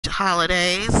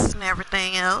holidays and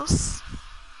everything else.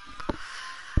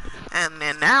 And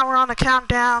then now we're on the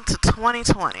countdown to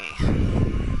 2020.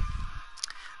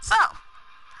 So,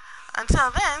 until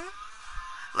then,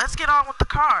 let's get on with the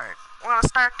card. We're going to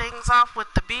start things off with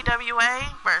the BWA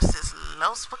versus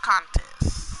Los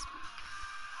Vacantes.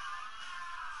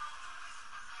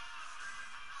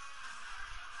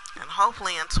 And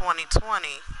hopefully in 2020,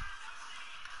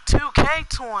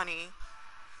 2K20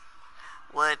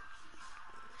 would,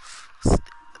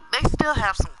 they still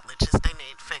have some glitches they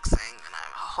need fixing, and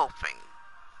I'm hoping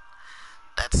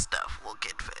that stuff will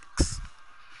get fixed.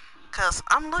 Because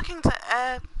I'm looking to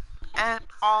add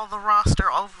all the roster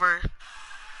over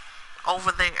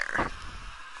there.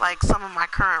 Like some of my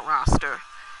current roster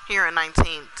here in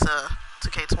 19 to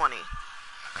 2K20.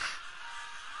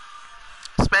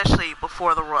 Especially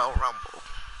before the Royal Rumble.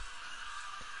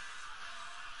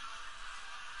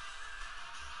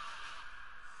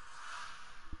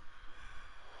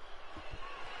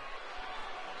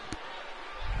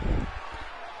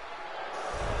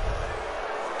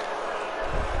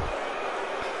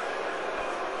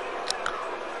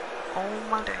 Oh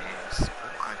my days.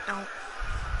 Why don't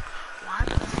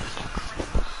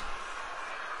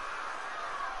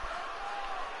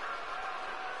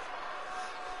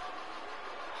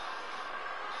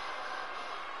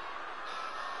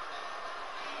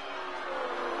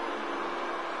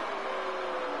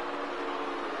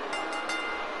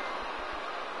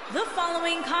The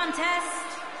following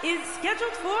contest is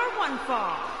scheduled for one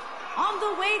fall. On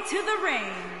the way to the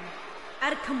ring,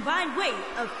 at a combined weight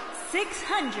of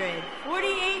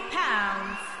 648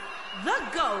 pounds, the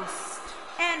Ghost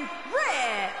and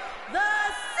Red, the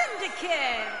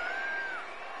Syndicate.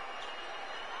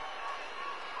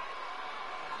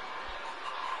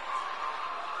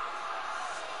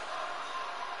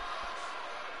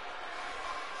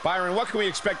 Byron, what can we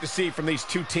expect to see from these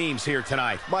two teams here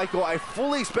tonight? Michael, I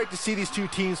fully expect to see these two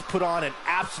teams put on an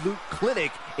absolute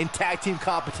clinic in tag team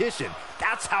competition.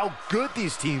 That's how good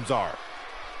these teams are.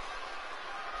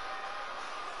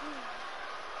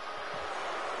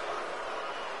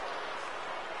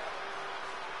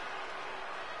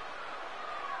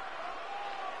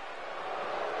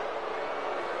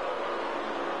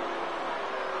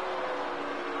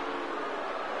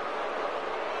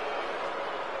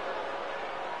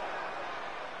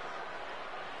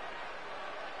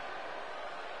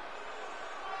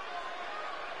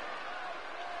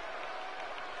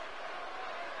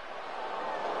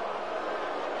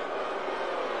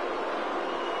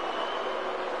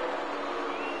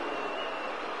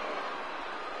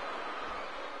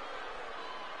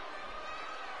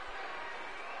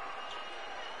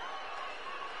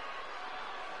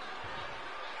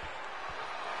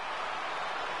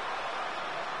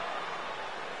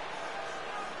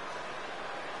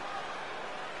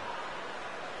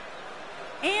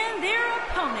 And their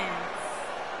opponents,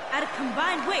 at a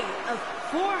combined weight of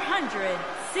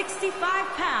 465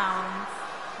 pounds,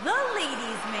 the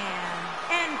Ladies Man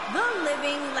and the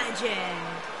Living Legend,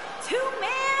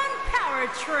 two-man power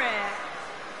trip.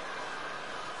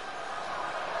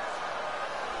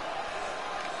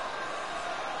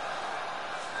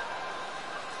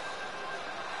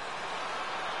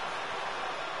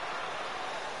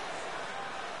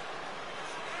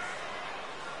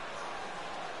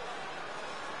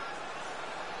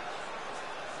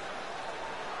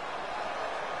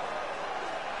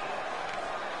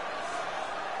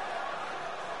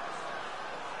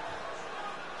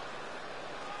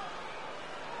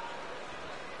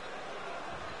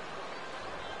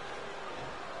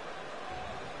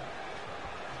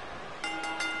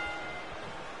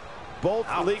 Both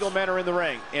legal men are in the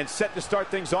ring and set to start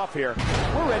things off here.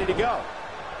 We're ready to go.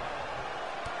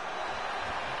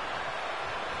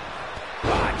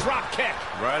 Drop kick.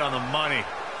 Right on the money.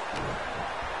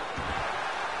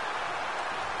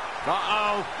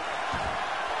 Uh-oh.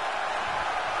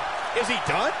 Is he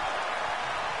done?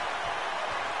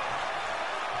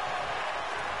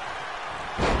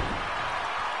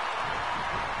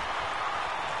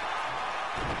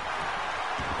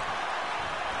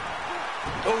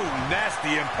 Oh,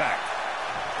 nasty impact.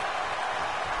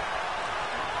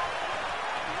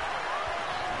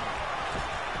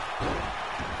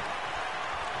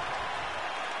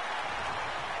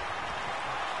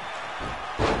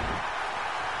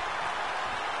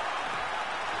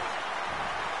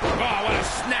 Oh, what a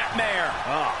snapmare.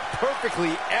 Oh,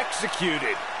 perfectly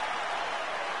executed.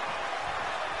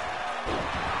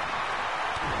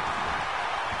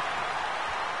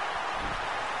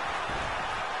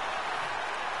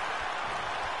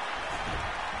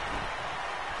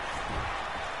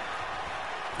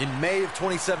 In May of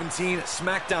 2017,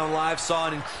 SmackDown Live saw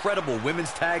an incredible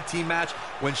women's tag team match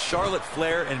when Charlotte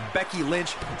Flair and Becky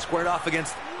Lynch squared off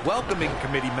against welcoming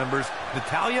committee members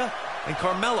Natalya and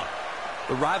Carmella.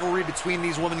 The rivalry between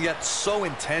these women got so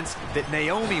intense that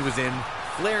Naomi was in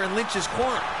Flair and Lynch's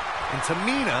corner. And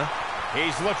Tamina,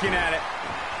 he's looking at it.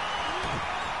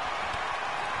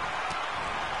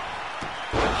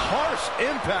 Harsh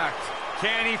impact.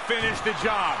 Can he finish the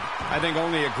job? I think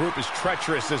only a group as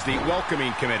treacherous as the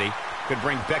welcoming committee could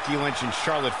bring Becky Lynch and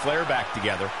Charlotte Flair back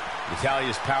together.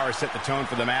 Natalya's power set the tone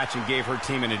for the match and gave her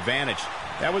team an advantage.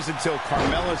 That was until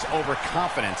Carmella's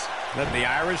overconfidence let the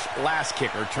Irish last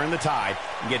kicker turn the tide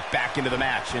and get back into the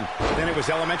match. And then it was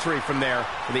elementary from there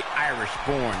for the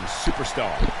Irish-born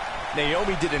superstar.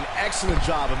 Naomi did an excellent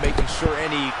job of making sure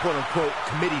any quote-unquote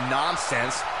committee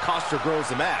nonsense cost her girls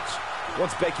the match.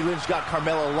 Once Becky Lynch got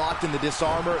Carmella locked in the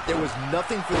disarmor, there was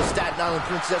nothing for the Staten Island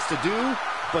Princess to do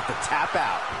but to tap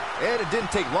out. And it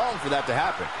didn't take long for that to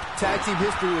happen. Tag team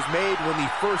history was made when the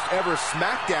first ever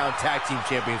SmackDown Tag Team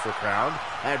Champions were crowned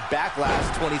at Backlash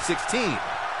 2016.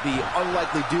 The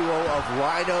unlikely duo of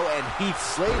Rhino and Heath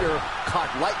Slater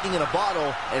caught lightning in a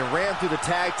bottle and ran through the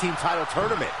tag team title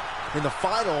tournament. In the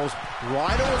finals,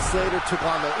 Rhino and Slater took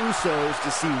on the Usos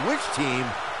to see which team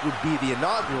would be the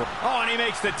inaugural. Oh, and he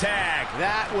makes the tag.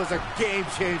 That was a game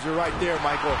changer right there,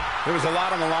 Michael. There was a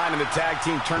lot on the line in the tag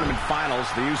team tournament finals.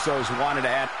 The Usos wanted to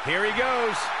add. Here he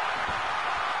goes.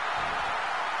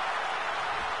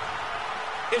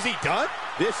 Is he done?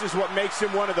 This is what makes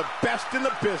him one of the best in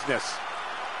the business.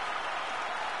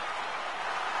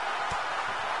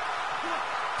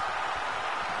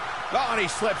 Oh, and he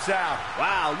slips out.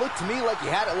 Wow, looked to me like he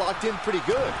had it locked in pretty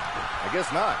good. I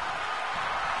guess not.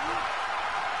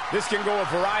 This can go a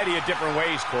variety of different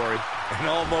ways, Corey. And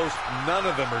almost none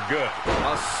of them are good.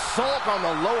 Assault on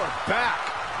the lower back.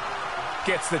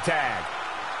 Gets the tag.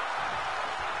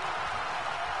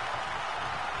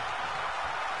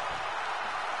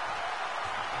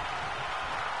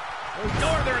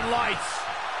 Northern Lights.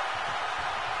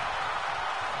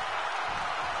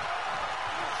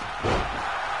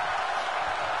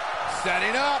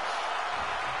 Setting up.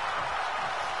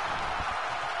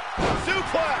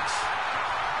 Suplex.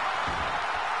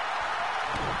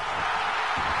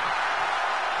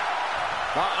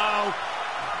 Uh-oh.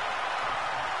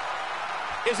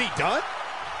 Is he done?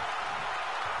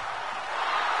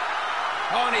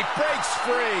 Oh, and he breaks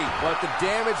free. But the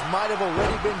damage might have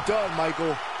already been done,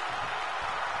 Michael.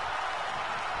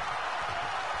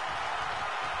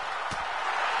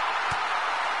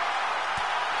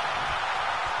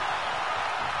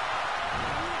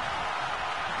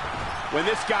 When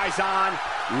this guy's on,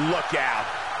 look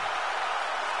out.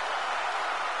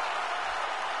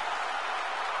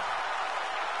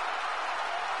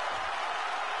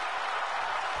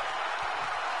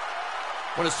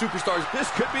 one of superstars. This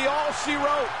could be all she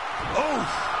wrote. Oh,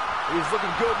 he's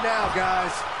looking good now, guys.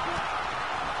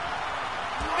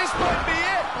 This might be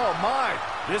it. Oh, my.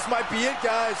 This might be it,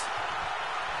 guys.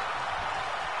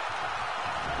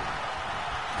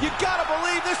 You gotta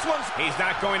believe this one's... He's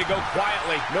not going to go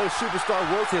quietly. No superstar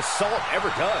worth his salt ever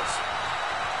does.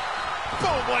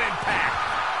 Boom, what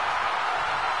impact.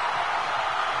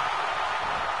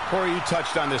 Corey, you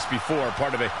touched on this before.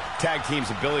 Part of a tag team's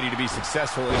ability to be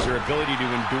successful is their ability to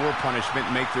endure punishment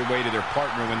and make their way to their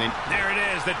partner when they... There it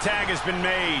is. The tag has been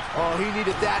made. Oh, he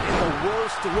needed that in the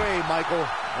worst way, Michael.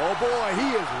 Oh, boy,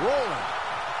 he is rolling.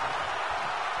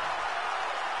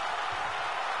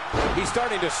 He's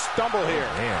starting to stumble here.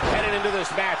 Headed into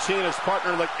this match, he and his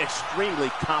partner look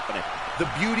extremely confident. The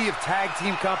beauty of tag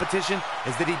team competition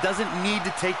is that he doesn't need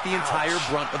to take the entire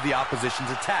brunt of the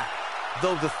opposition's attack.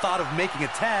 Though the thought of making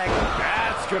a tag...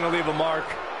 That's going to leave a mark.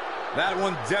 That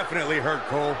one definitely hurt,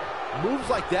 Cole. Moves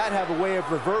like that have a way of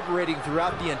reverberating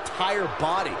throughout the entire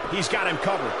body. He's got him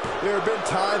covered. There have been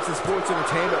times in sports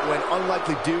entertainment when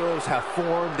unlikely duos have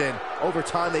formed, and over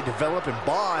time they develop and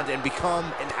bond and become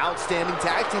an outstanding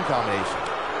tag team combination.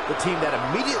 The team that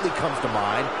immediately comes to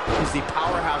mind is the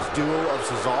powerhouse duo of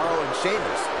Cesaro and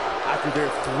Sheamus. After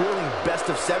their thrilling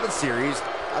best-of-7 series,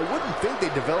 I wouldn't think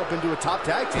they'd develop into a top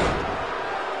tag team.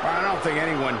 I don't think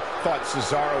anyone thought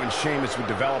Cesaro and Sheamus would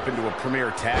develop into a premier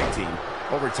tag team.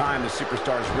 Over time, the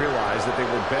superstars realized that they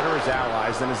were better as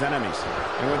allies than as enemies.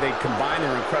 And when they combined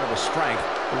their incredible strength,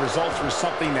 the results were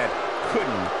something that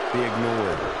couldn't be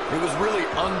ignored. It was really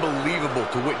unbelievable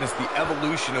to witness the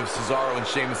evolution of Cesaro and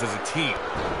Sheamus as a team.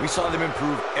 We saw them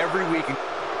improve every week.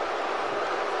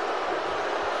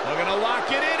 Looking to lock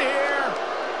it in here.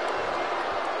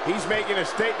 He's making a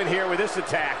statement here with this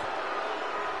attack.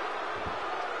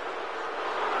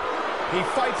 He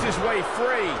fights his way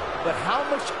free. But how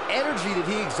much energy did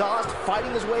he exhaust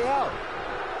fighting his way out?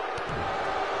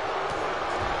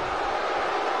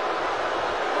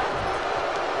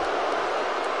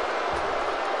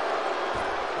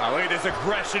 Oh, look at this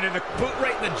aggression in the boot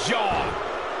right in the jaw.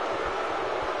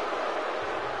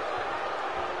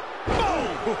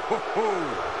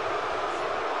 Boom!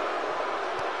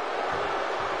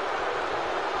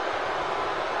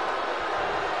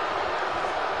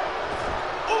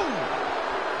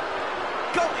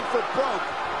 Going for broke.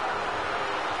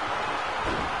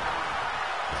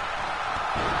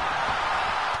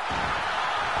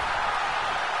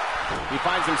 He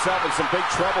finds himself in some big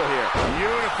trouble here.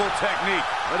 Beautiful technique.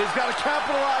 But he's got to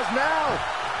capitalize now.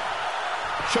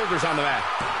 Shoulders on the mat.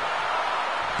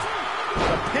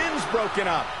 The pin's broken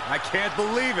up. I can't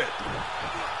believe it.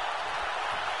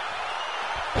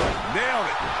 Nailed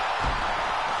it.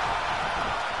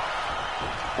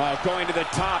 Going to the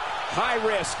top. High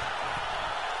risk.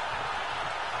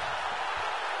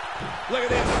 Look at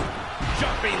this.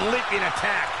 Jumping, leaping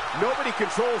attack. Nobody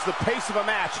controls the pace of a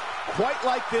match quite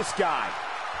like this guy.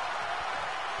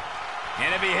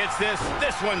 And if he hits this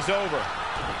one's over.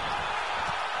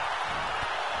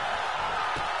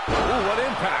 Ooh, what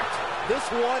impact. This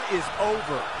one is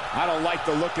over. I don't like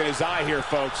the look in his eye here,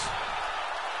 folks.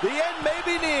 The end may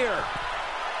be near.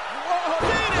 Whoa,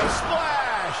 native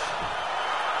splash.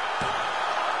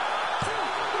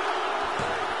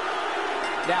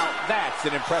 Now, that's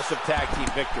an impressive tag team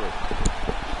victory.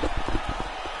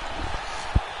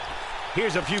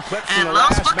 Here's a few clips from And the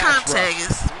Los last match.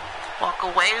 Bacantes walk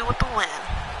away with the win.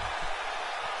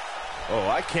 Oh,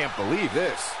 I can't believe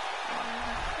this.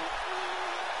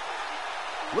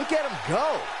 Look at him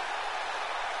go.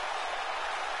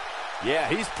 Yeah,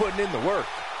 he's putting in the work.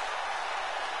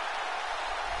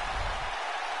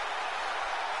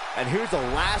 And here's a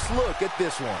last look at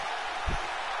this one.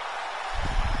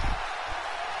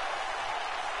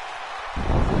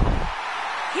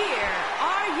 Here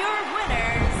are your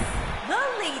winners, the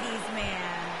Ladies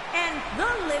Man and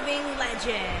the Living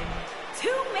Legend,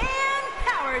 Two-Man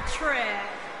Power Trip.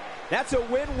 That's a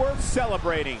win worth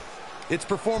celebrating. It's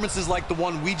performances like the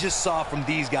one we just saw from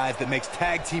these guys that makes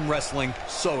tag team wrestling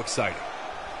so exciting.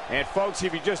 And folks,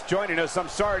 if you're just joining us, I'm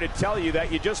sorry to tell you that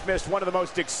you just missed one of the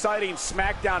most exciting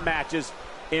SmackDown matches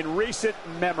in recent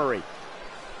memory.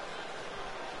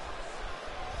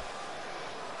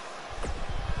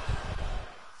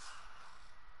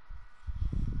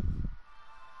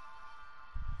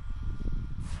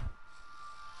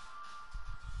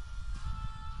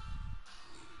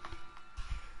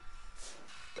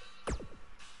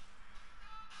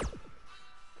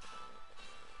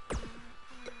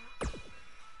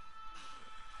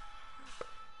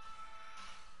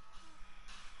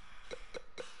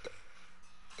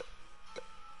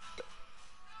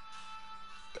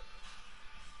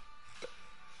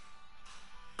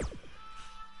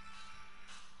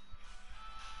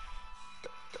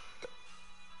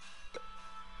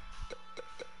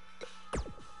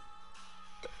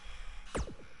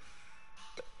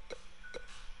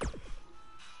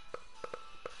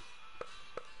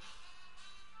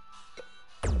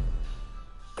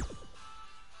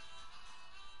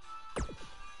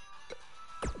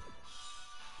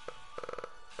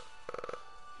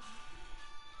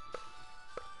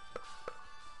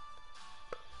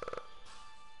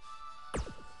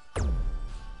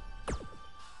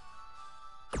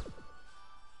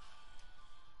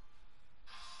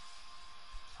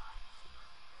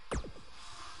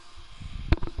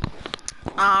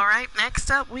 Alright, next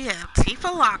up we have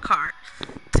Tifa Lockhart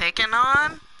taking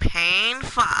on Payne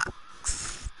Fox.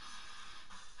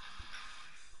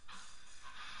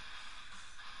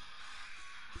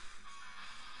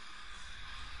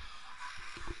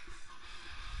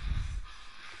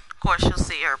 Of course, you'll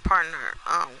see her partner,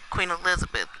 Queen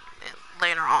Elizabeth,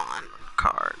 later on the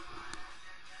card.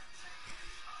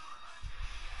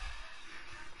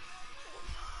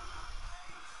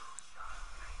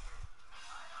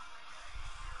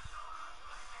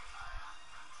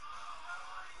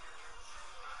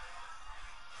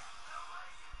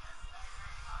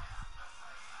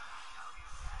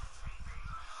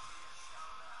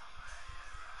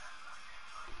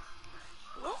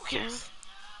 Lucas.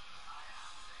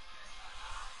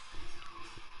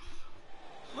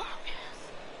 What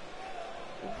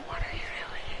are you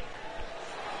doing?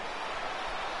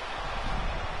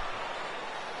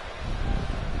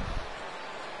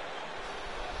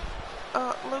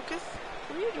 Lucas,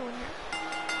 what are you doing here?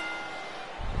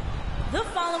 The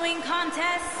following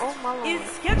contest Oh, my Lord. is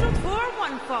scheduled for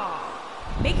one fall.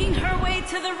 Making her way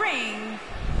to the ring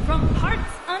from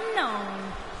parts unknown,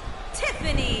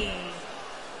 Tiffany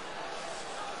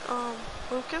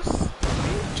Lucas, what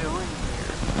are you doing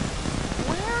here?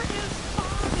 Where is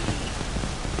Bobby?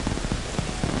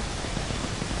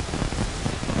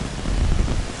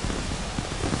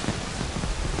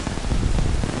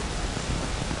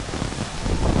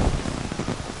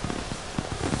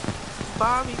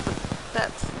 Bobby, but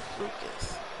that's Lucas.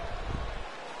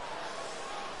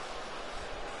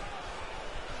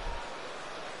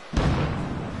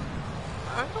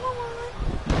 I'm gonna lie.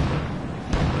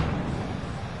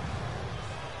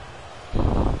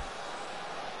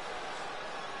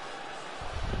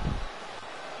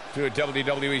 Two of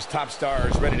WWE's top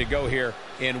stars ready to go here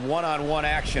in one-on-one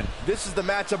action. This is the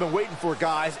match I've been waiting for,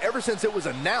 guys. Ever since it was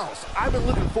announced, I've been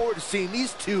looking forward to seeing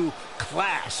these two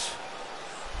clash.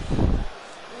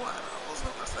 What? I was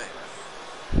gonna say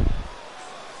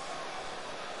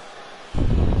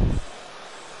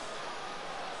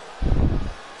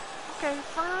that. Okay,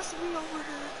 first we over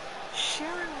here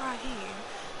sharing Raheem,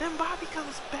 then Bobby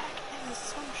comes back in his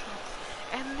swim trunks,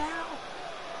 and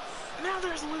now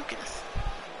there's Lucas.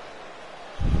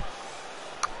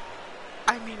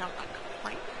 I mean, I'm not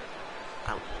complaining.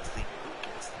 I want to see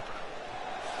Lucas, but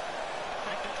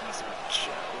I think he's with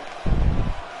Joe.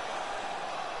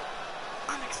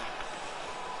 Unacceptable.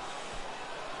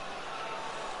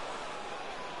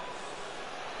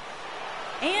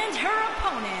 And her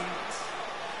opponent,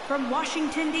 from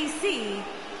Washington, D.C.,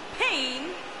 Payne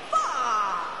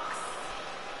Fox.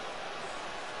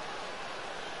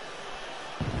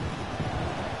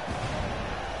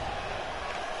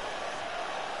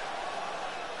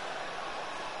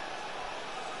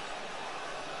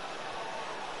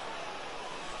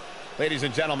 Ladies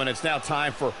and gentlemen, it's now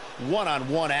time for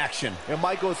one-on-one action. And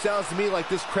Michael, it sounds to me like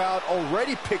this crowd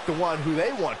already picked the one who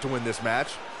they want to win this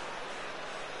match.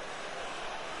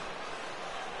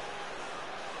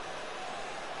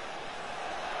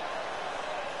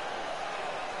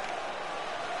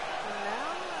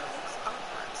 Now it looks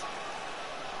awkward.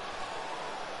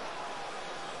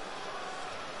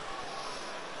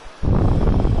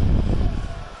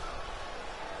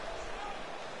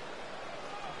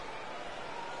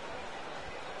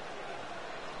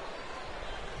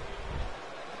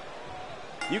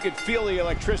 You can feel the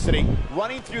electricity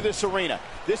running through this arena.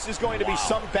 This is going to be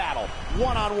some battle.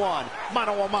 One-on-one,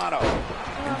 mano-a-mano.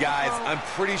 And guys, I'm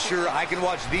pretty sure I can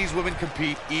watch these women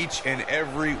compete each and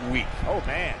every week. Oh,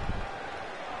 man.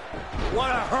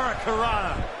 What a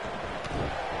hurricanrana.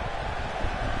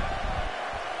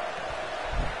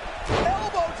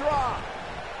 Elbow drop.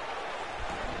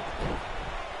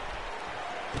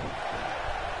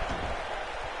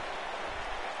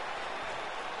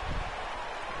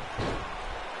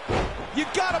 You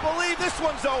gotta believe this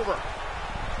one's over.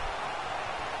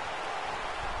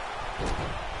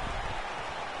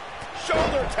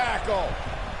 Shoulder tackle.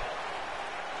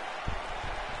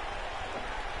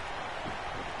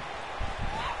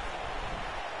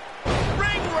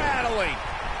 Ring rattling.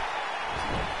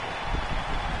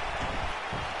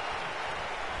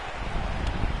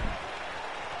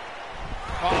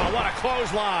 Oh, what a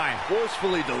clothesline.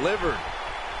 Forcefully delivered.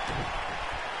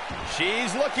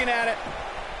 She's looking at it.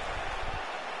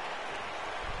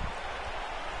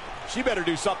 She better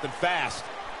do something fast.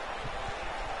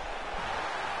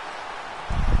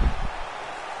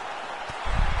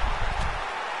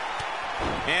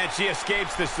 And she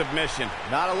escapes the submission.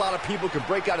 Not a lot of people can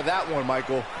break out of that one,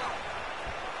 Michael.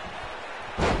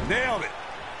 Nailed it.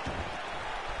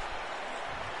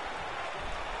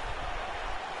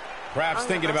 Perhaps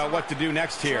thinking about what to do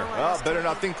next here. Oh, better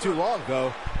not think too long,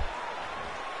 though.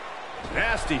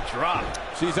 Nasty drop.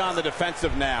 She's on the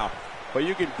defensive now, but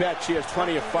you can bet she has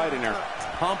plenty of fight in her.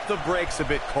 Pump the brakes a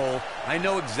bit, Cole. I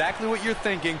know exactly what you're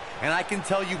thinking, and I can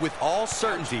tell you with all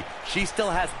certainty, she still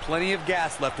has plenty of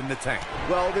gas left in the tank.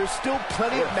 Well, there's still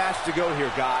plenty of match to go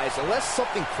here, guys. Unless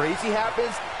something crazy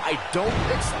happens, I don't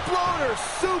exploder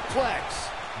suplex.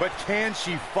 But can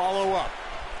she follow up?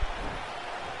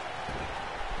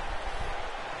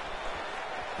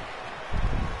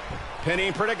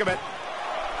 Pinning predicament.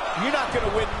 You're not going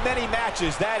to win many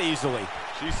matches that easily.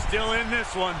 She's still in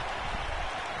this one.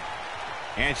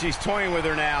 And she's toying with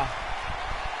her now.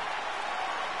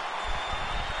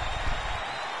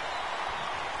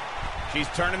 She's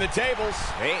turning the tables.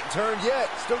 They ain't turned yet.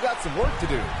 Still got some work to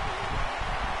do.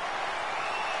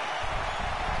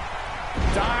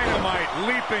 Dynamite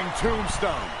leaping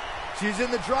tombstone. She's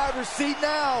in the driver's seat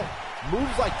now.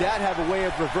 Moves like that have a way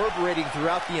of reverberating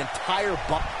throughout the entire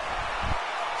body.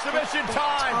 Submission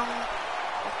time.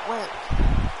 Wait.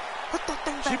 Put that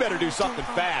thing back. She better do something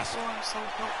fast.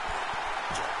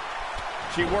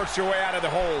 She works her way out of the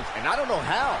hold. And I don't know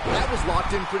how. That was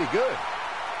locked in pretty good.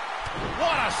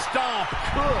 What a stomp.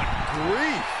 Good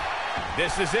grief.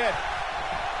 This is it.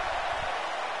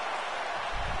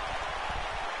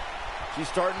 She's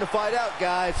starting to fight out,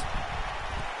 guys.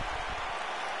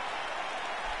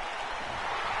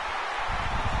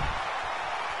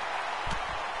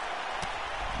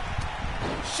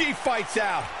 She fights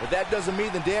out. But that doesn't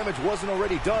mean the damage wasn't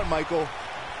already done, Michael.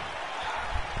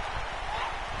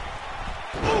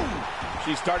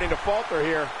 She's starting to falter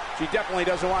here. She definitely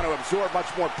doesn't want to absorb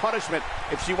much more punishment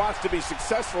if she wants to be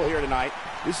successful here tonight.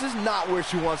 This is not where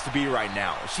she wants to be right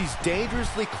now. She's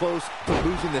dangerously close to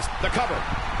losing this. The cover.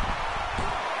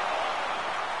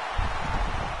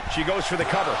 She goes for the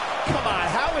cover. Come on,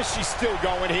 how is she still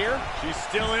going here? She's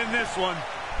still in this one.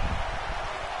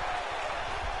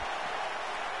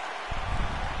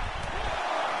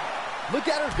 Look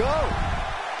at her go.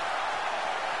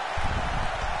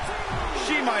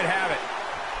 She might have it.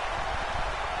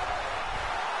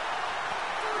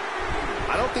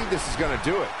 I don't think this is going to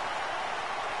do it.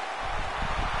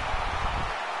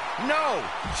 No,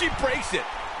 she breaks it.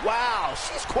 Wow,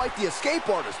 she's quite the escape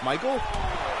artist, Michael.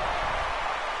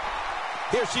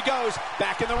 Here she goes,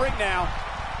 back in the ring now.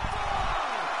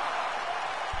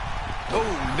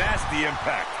 Oh, nasty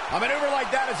impact. A maneuver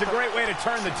like that is a great way to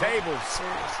turn the tables.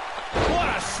 What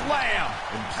a slam.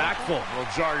 Impactful. Will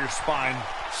jar your spine.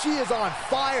 She is on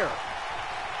fire.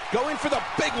 Going for the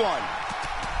big one.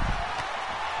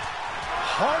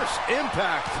 Harsh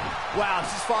impact. Wow,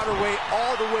 she's fought her way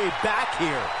all the way back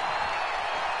here.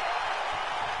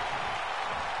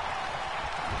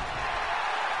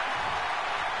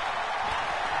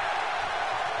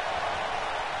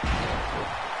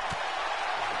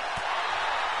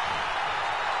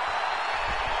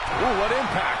 Ooh, what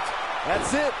impact.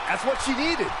 That's it. That's what she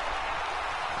needed.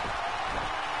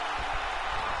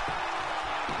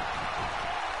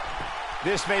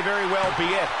 This may very well be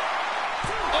it.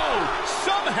 Oh,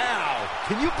 somehow.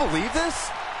 Can you believe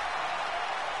this?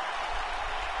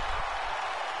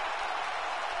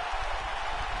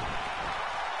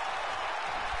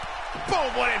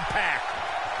 Boom, what impact.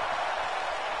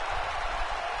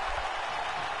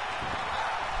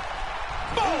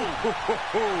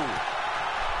 Boom.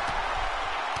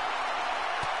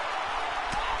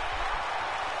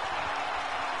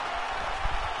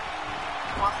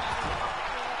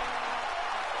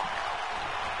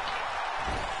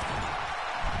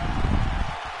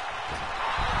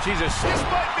 Jesus, this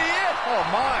might be it. Oh,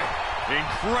 my.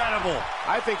 Incredible.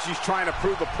 I think she's trying to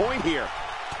prove a point here.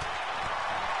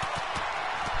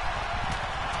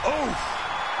 Oh,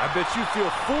 I bet you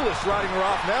feel foolish riding her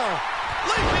off now.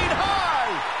 Leaping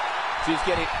high. She's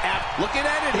getting looking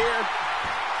at it here.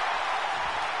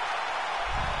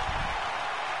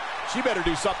 She better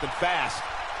do something fast.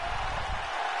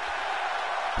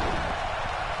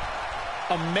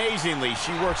 Amazingly,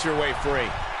 she works her way free.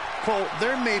 Cole,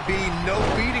 there may be no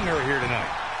beating her here tonight.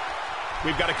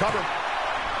 We've got to cover.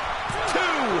 2.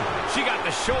 She got the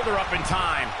shoulder up in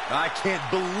time. I can't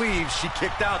believe she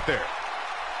kicked out there.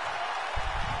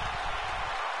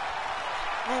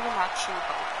 Maybe not you,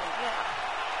 but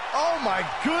yeah. Oh, my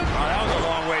goodness. Oh, that was a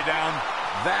long way down.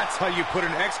 That's how you put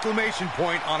an exclamation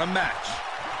point on a match.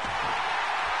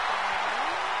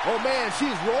 Oh, man,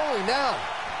 she's rolling now.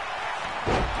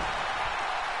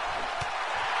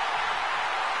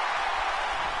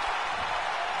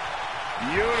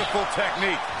 Beautiful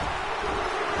technique.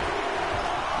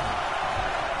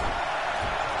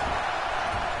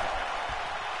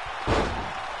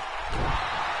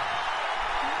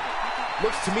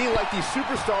 Looks to me like these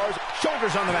superstars.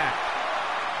 Shoulders on the mat.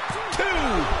 2.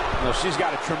 Well, she's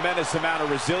got a tremendous amount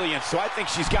of resilience, so I think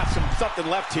she's got something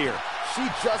left here. She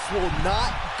just will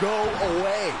not go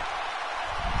away.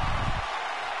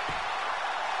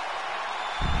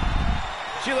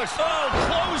 She looks,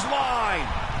 clothesline.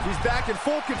 She's back in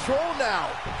full control now.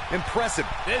 Impressive.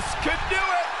 This could do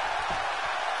it.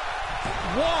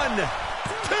 1,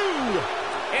 2,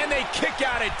 and they kick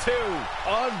out at 2.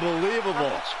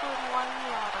 Unbelievable. Why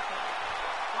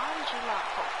did you not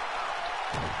poke about it?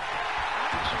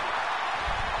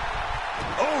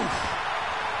 Oof.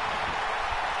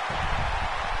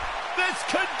 This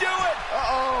could do it.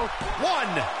 Uh-oh. 1,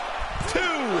 2.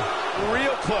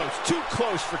 Real close. Too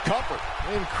close for comfort.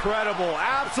 Incredible.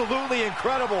 Absolutely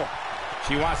incredible.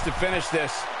 She wants to finish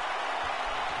this.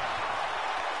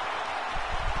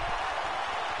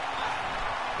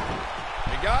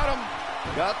 They got him.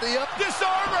 Got the up.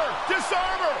 Disarm her.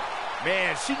 Disarm her.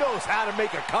 Man, she knows how to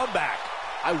make a comeback.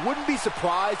 I wouldn't be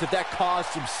surprised if that caused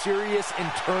some serious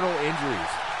internal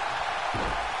injuries.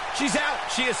 She's out.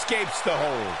 She escapes the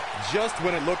hold. Just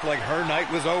when it looked like her night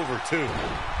was over, too.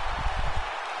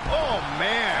 Oh,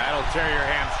 man. That'll tear your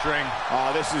hamstring.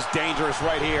 Oh, this is dangerous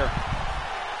right here.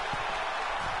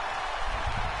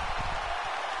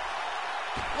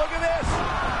 Look at this.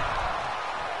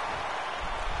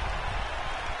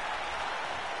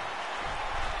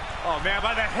 Oh, man,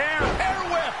 by the hair. Hair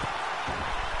whip.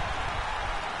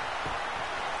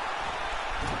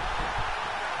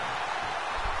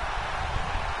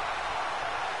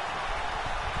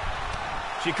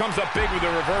 She comes up big with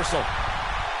a reversal.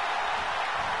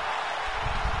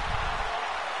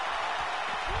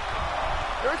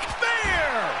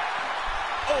 Spear!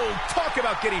 Oh, talk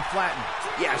about getting flattened.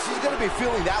 Yeah, she's going to be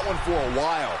feeling that one for a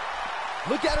while.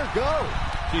 Look at her go.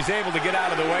 She's able to get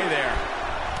out of the way there.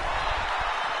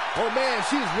 Oh, man,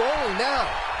 she's rolling now.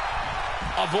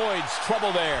 Avoids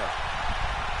trouble there.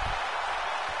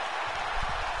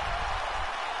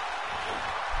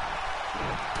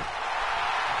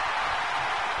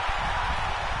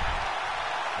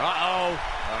 Uh-oh.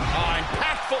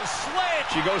 Impactful slam.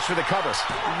 She goes for the cover.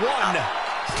 1,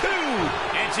 2,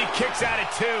 and she kicks out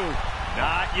at 2.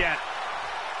 Not yet.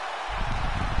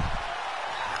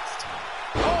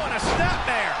 Oh, and a snap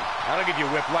there. That'll give you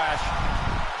whiplash.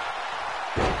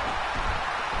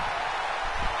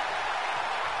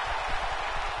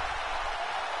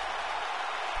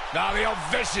 Now the old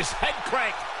vicious head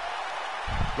crank.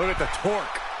 Look at the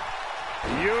torque.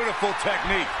 Beautiful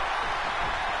technique.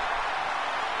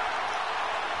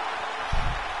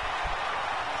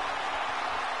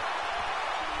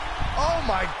 Oh,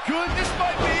 my goodness, this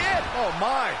might be it. Oh,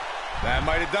 my. That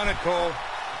might have done it, Cole.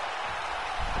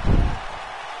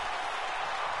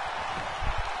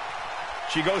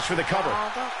 She goes for the cover. 1,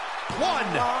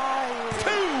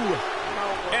 2,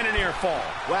 and a near fall.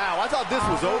 Wow, I thought this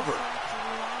was over.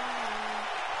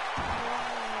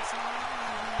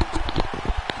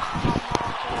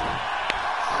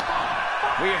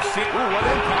 We have seen, what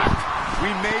impact. We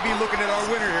may be looking at our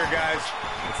winner here, guys.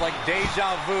 It's like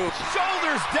deja vu.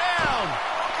 Shoulders down.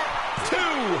 2,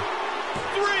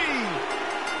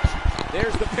 3.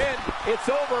 There's the pin. It's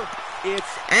over.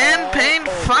 It's And all Payne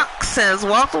over. Fox says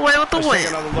walk away with the Let's win. take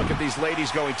another look at these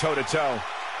ladies going toe-to-toe.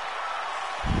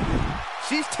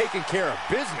 She's taking care of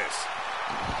business.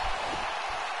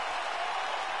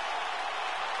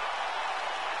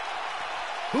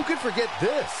 Who could forget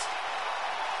this?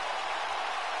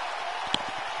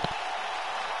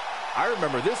 I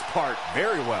remember this part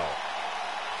very well.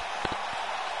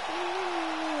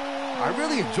 I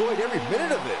really enjoyed every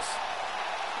minute of this.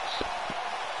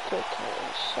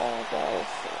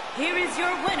 Here is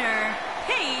your winner,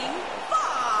 Payne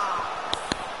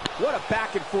Fox. What a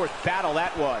back-and-forth battle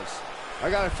that was. I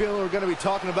got a feeling we're going to be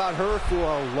talking about her for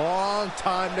a long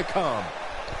time to come.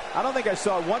 I don't think I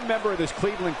saw one member of this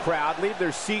Cleveland crowd leave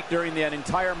their seat during that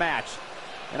entire match.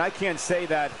 And I can't say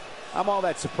that I'm all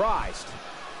that surprised.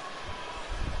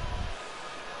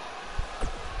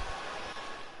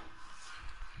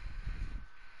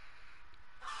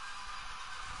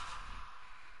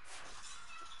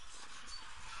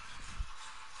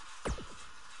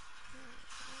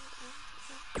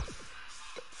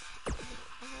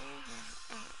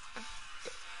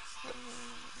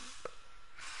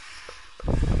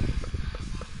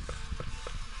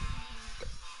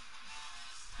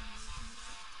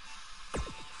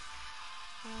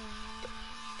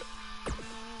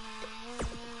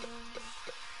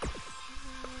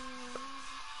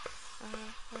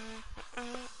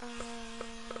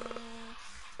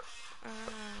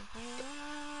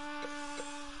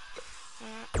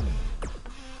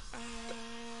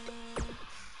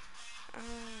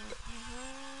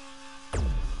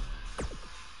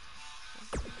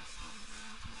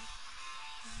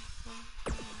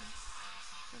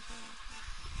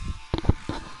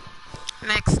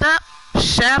 Next up,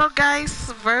 Shadow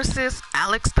Geist versus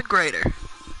Alex the Greater.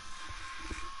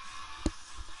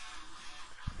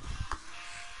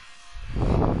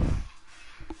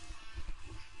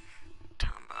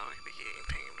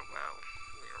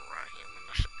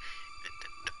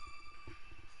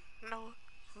 No,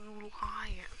 you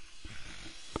lying.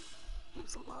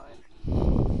 He's a liar.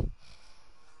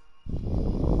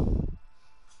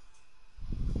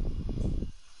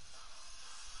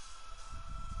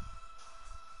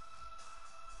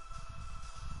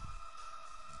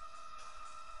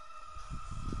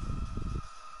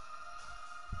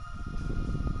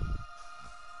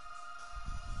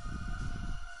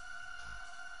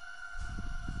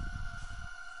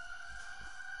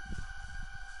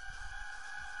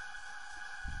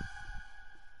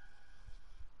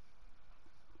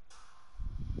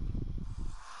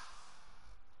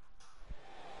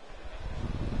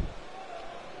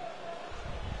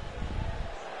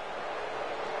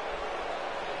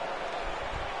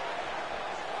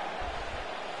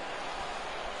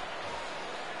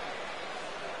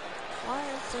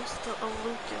 Where's the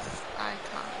Lucas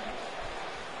icon?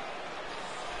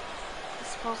 It's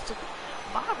supposed to be.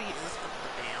 Bobby is the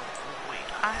damn void,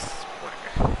 I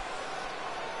swear.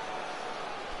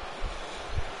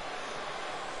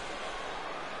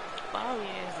 Bobby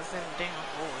is in the damn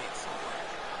void somewhere.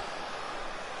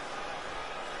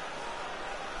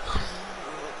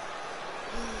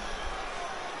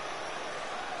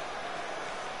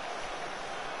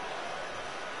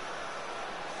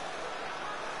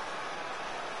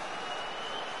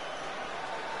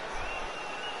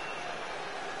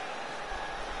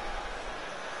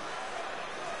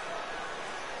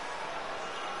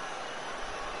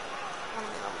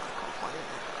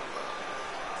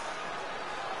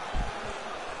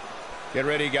 Get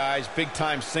ready, guys.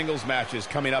 Big-time singles matches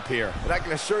coming up here. And I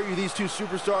can assure you these two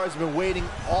superstars have been waiting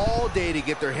all day to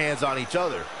get their hands on each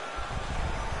other.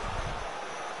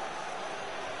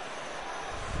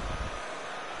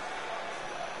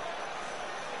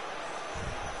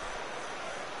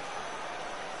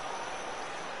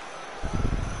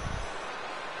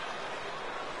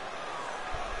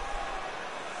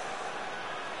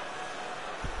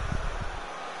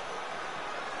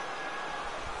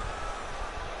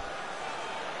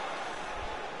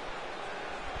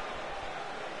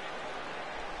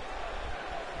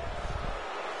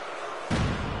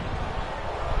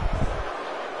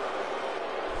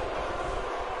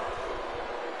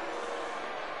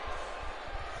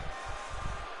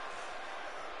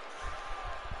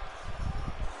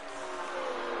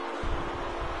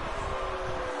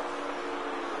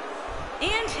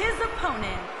 And his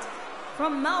opponent,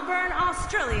 from Melbourne,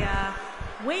 Australia,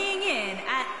 weighing in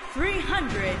at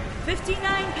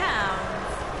 359 pounds,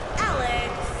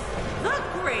 Alex the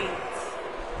Great.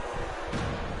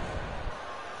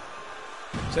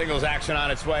 Singles action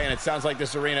on its way, and it sounds like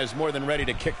this arena is more than ready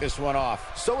to kick this one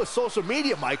off. So is social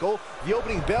media, Michael. The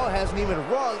opening bell hasn't even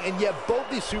rung, and yet both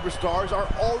these superstars are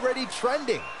already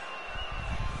trending.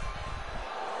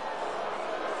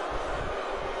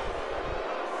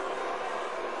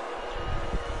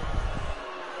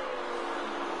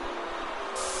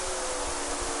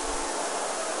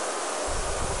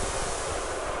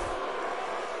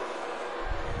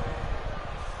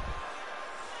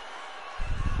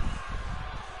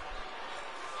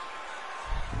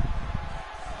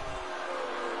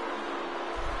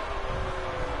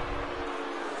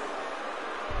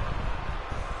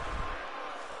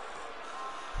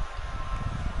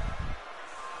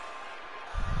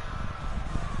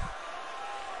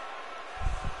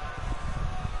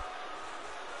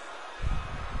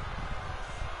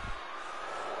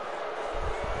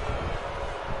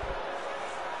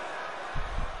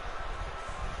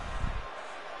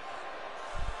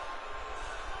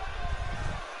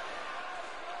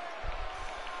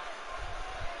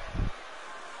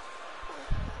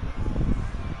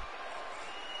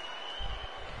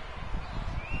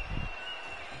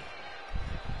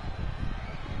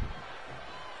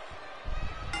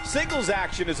 Singles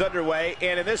action is underway,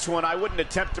 and in this one, I wouldn't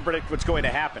attempt to predict what's going to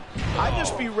happen. I'd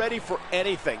just be ready for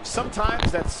anything. Sometimes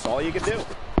that's all you can do.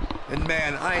 And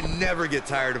man, I never get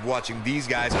tired of watching these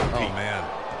guys compete. Oh, man.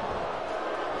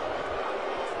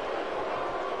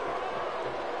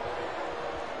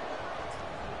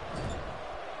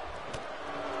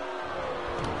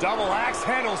 Double axe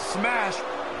handle smash.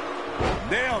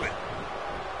 Nailed it.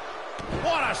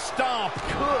 What a stomp.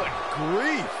 Good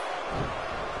grief.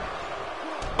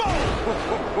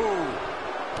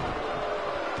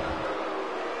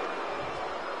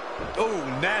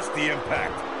 Oh, nasty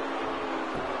impact.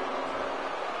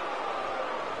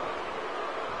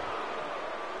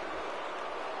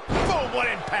 Boom, what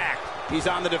impact. He's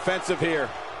on the defensive here.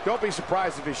 Don't be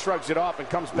surprised if he shrugs it off and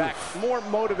comes back more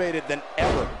motivated than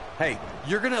ever. Hey,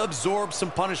 you're going to absorb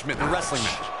some punishment in a wrestling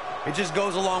match. It just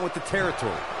goes along with the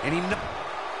territory. And he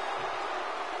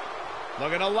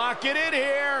Looking to lock it in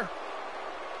here.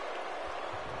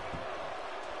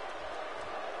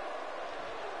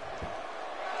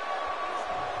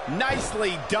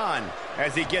 Nicely done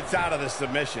as he gets out of the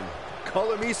submission.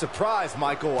 Color me surprised,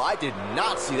 Michael. I did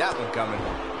not see that one coming.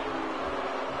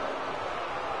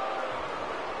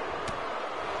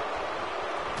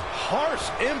 Harsh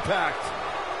impact.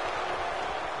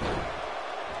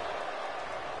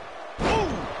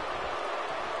 Boom!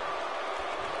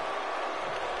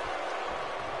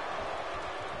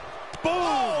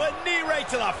 Oh, a knee right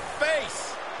to the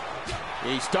face.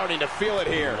 He's starting to feel it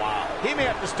here. Wow. He may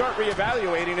have to start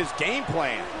reevaluating his game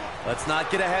plan. Let's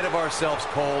not get ahead of ourselves,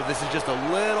 Cole. This is just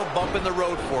a little bump in the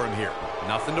road for him here.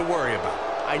 Nothing to worry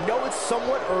about. I know it's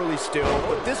somewhat early still,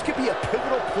 but this could be a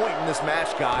pivotal point in this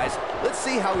match, guys. Let's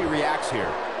see how he reacts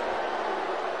here.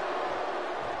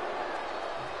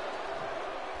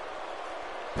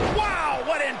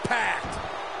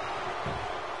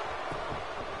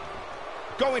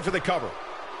 going for the cover.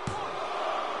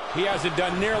 He hasn't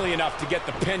done nearly enough to get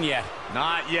the pin yet.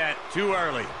 Not yet. Too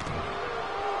early.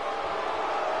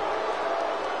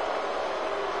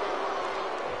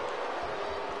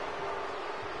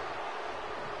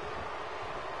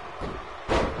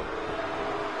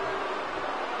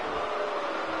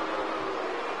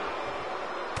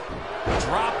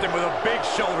 Dropped him with a big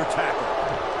shoulder tackle.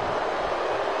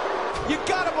 You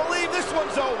gotta believe this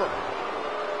one's over.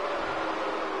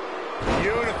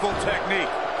 Beautiful technique.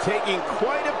 Taking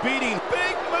quite a beating.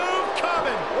 Big move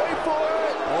coming. Wait for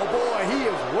it. Oh boy, he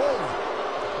is rolling.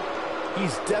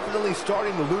 He's definitely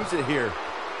starting to lose it here.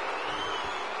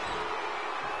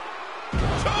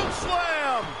 Choke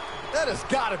slam. That has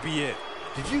gotta be it.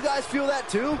 Did you guys feel that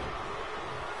too?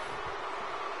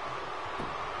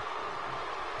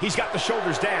 He's got the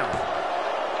shoulders down.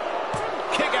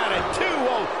 Kick out at 2.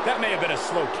 Oh, that may have been a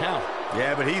slow count.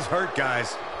 Yeah, but he's hurt,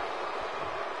 guys.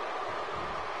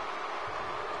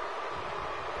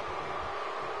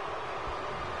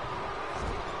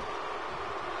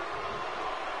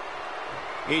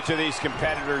 Each of these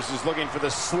competitors is looking for the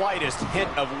slightest hint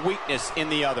of weakness in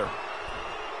the other.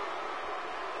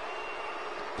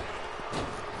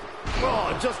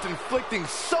 Oh, just inflicting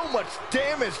so much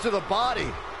damage to the body.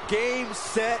 Game,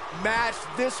 set, match.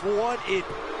 This one,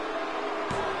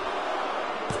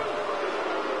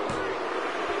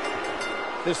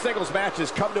 This singles match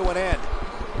has come to an end.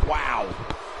 Wow.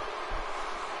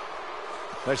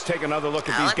 Let's take another look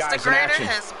at these guys in action.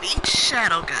 Alex the Greater has beat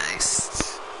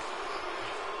Shadowgeist.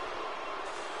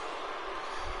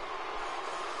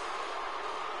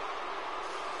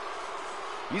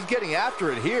 he's getting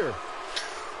after it here.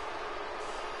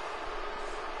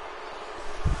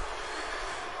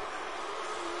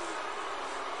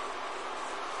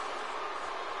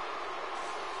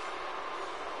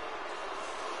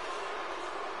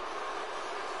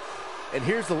 And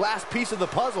here's the last piece of the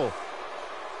puzzle.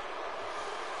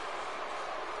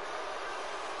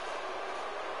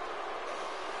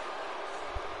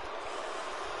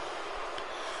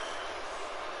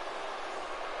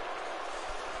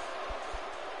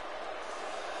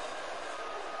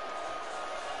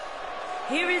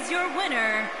 Here is your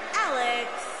winner, Alex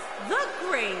the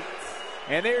Great.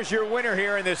 And there's your winner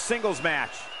here in this singles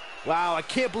match. Wow, I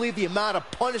can't believe the amount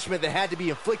of punishment that had to be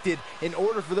inflicted in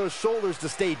order for those shoulders to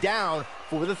stay down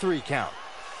for the 3 count.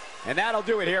 And that'll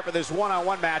do it here for this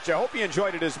one-on-one match. I hope you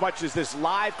enjoyed it as much as this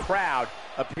live crowd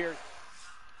appears.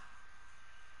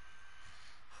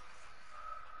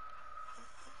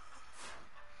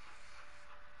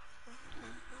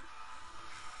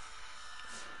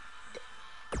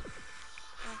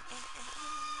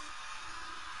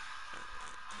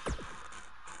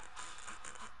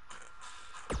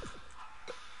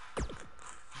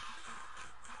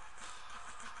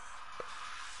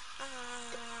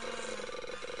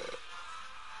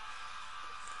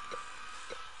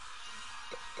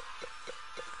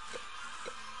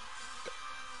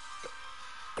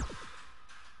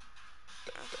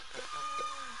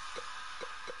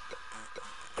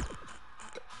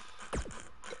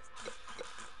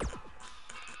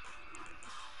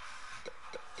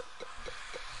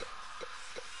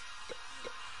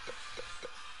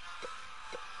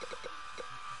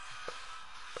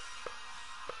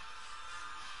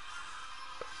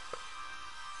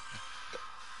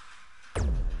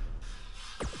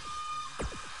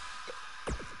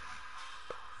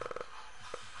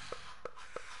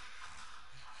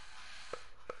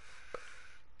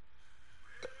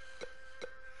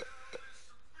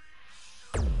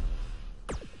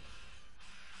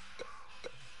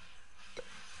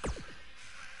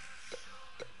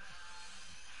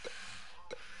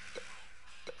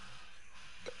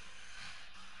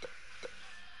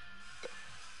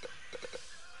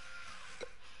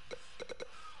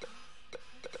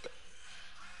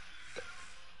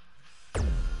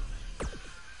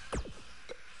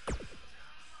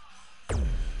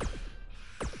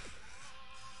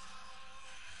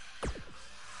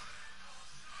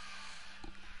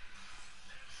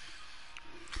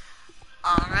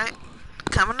 Alright,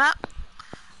 coming up,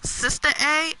 Sister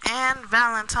A and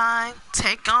Valentine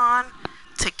take on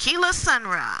Tequila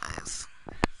Sunrise.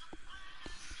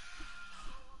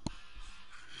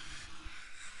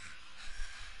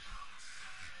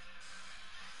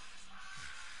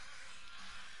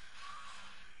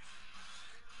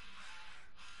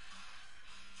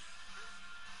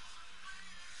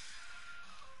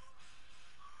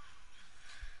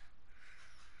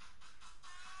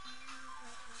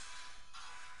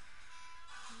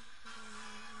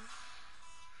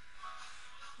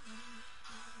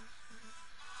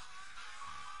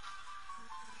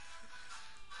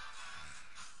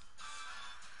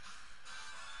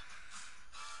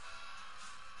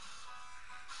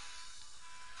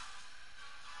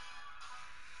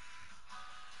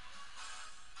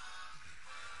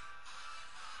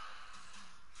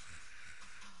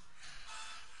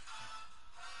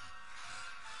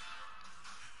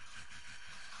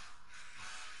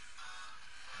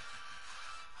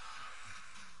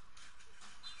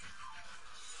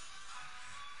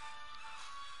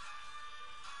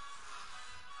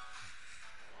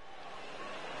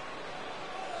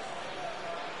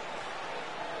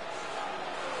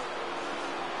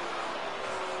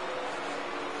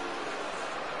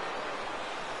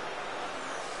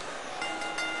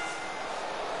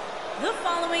 The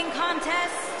following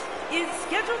contest is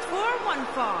scheduled for one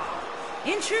fall.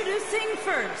 Introducing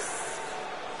first,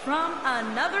 from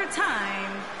another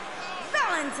time,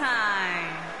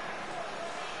 Valentine.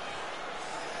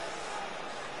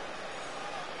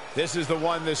 This is the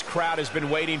one this crowd has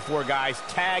been waiting for, guys.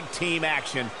 Tag team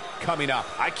action coming up.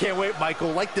 I can't wait,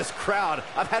 Michael. Like this crowd,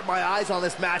 I've had my eyes on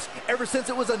this match ever since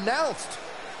it was announced.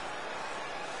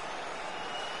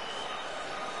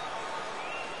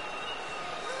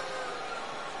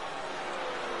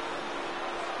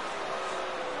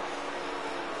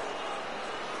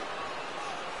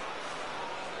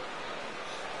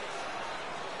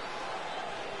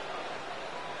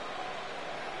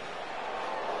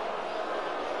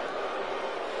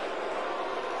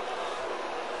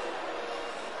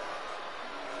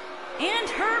 And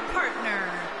her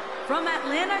partner, from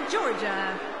Atlanta,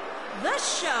 Georgia, The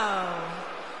Show.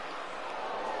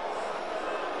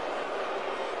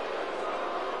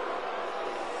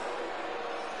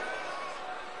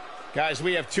 Guys,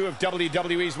 we have two of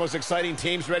WWE's most exciting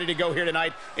teams ready to go here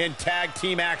tonight in tag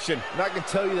team action. And I can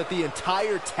tell you that the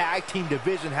entire tag team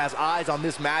division has eyes on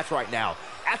this match right now.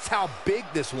 That's how big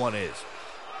this one is.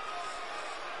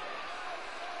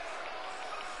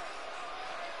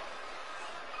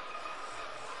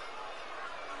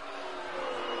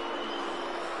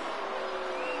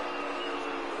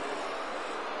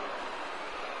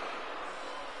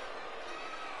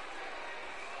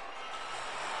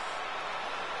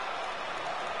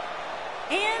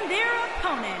 And their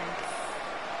opponents,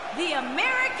 the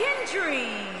American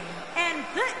Dream and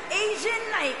the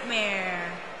Asian Nightmare,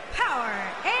 Power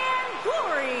and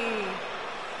Glory.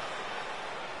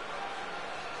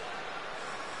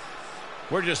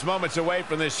 We're just moments away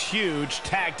from this huge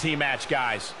tag team match,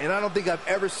 guys. And I don't think I've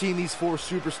ever seen these four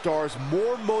superstars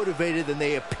more motivated than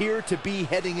they appear to be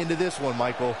heading into this one,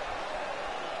 Michael.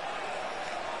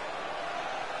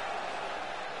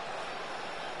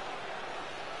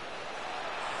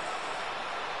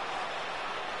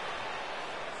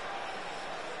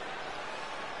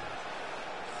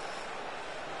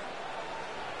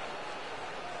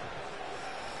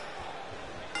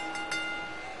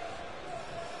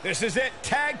 This is it.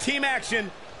 Tag team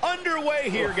action underway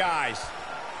here, guys.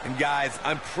 And guys,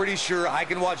 I'm pretty sure I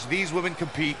can watch these women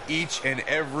compete each and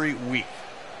every week.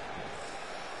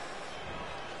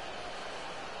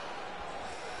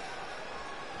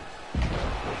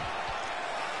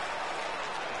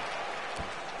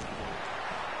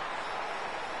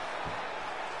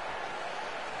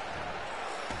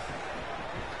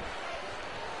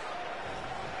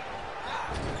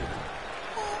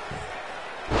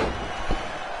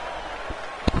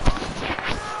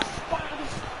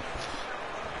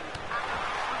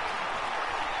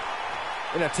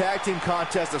 In a tag team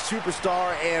contest, a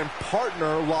superstar and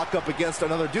partner lock up against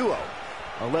another duo.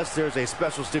 Unless there's a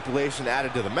special stipulation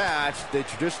added to the match, the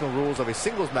traditional rules of a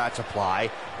singles match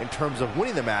apply in terms of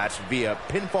winning the match via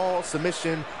pinfall,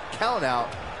 submission,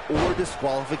 countout, or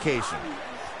disqualification.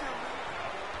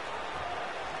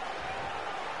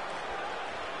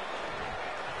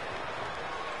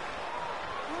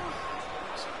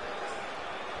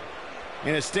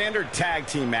 In a standard tag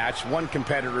team match, one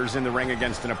competitor is in the ring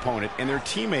against an opponent, and their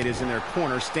teammate is in their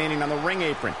corner standing on the ring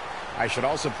apron. I should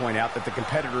also point out that the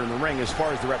competitor in the ring, as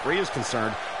far as the referee is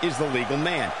concerned, is the legal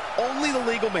man. Only the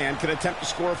legal man can attempt to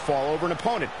score a fall over an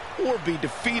opponent or be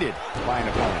defeated by an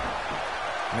opponent.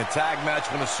 In a tag match,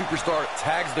 when a superstar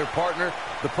tags their partner,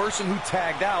 the person who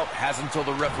tagged out has until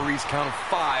the referee's count of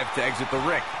 5 to exit the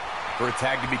ring. For a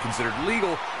tag to be considered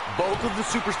legal, both of the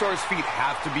superstars' feet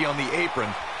have to be on the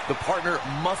apron. The partner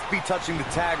must be touching the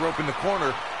tag rope in the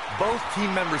corner. Both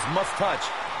team members must touch,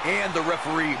 and the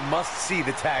referee must see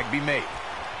the tag be made.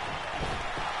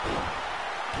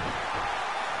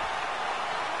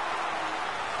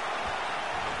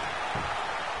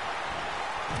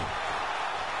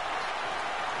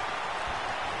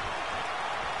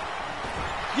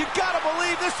 You gotta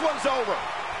believe this one's over.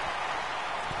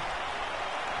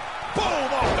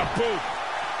 Boom, off the boot.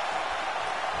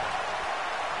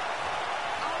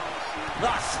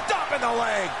 The stop in the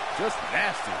leg. Just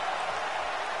nasty.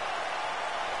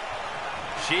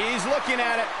 She's looking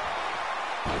at it.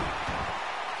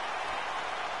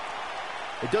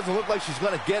 It doesn't look like she's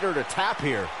going to get her to tap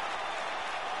here.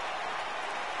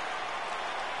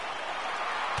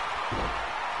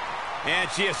 And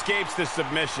she escapes the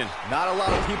submission. Not a lot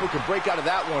of people can break out of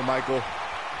that one, Michael.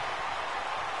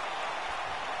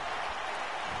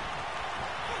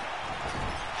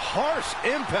 Harsh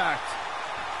impact.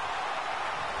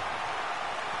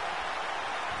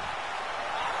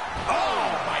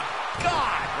 Oh, my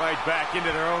God. Right back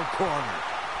into their own corner.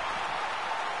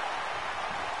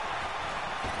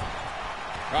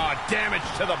 Oh, damage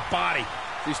to the body.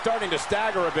 She's starting to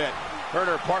stagger a bit. Her and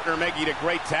her partner making a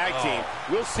great tag team.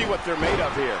 We'll see what they're made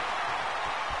of here.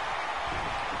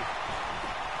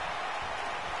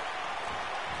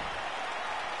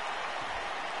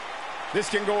 This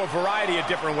can go a variety of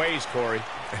different ways, Corey.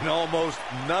 And almost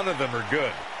none of them are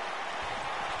good.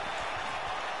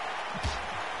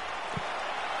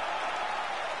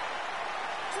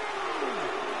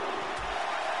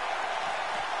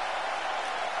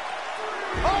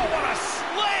 Oh, what a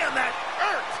slam! That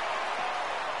hurt!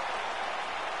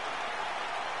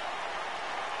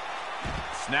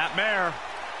 Snapmare.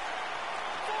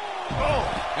 Oh,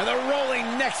 and the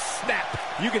rolling neck snap.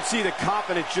 You can see the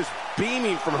confidence just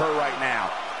beaming from her right now.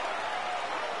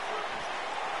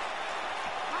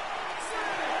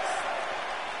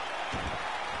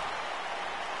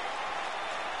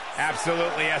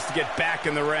 Absolutely has to get back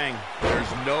in the ring.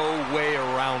 There's no way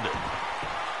around it.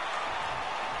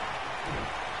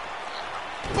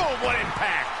 Boom, what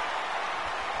impact.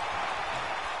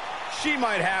 She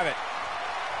might have it.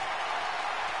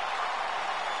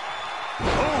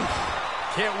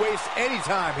 Can't waste any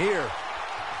time here.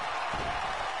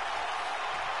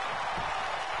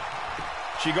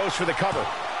 She goes for the cover.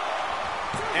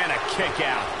 And a kick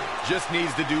out. Just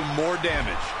needs to do more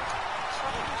damage.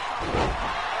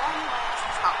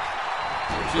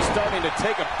 She's starting to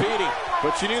take a beating,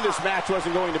 but she knew this match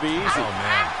wasn't going to be easy. Oh,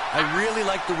 man. I really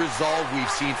like the resolve we've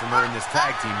seen from her in this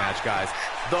tag team match, guys.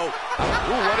 Though,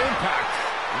 ooh, what impact.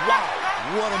 wow,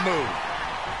 what a move.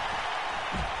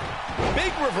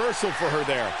 Big reversal for her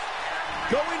there.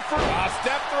 Going for a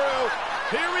step through.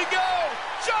 Here we go.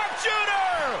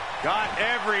 Sharpshooter. Got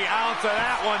every ounce of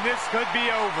that one. This could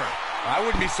be over. I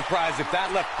wouldn't be surprised if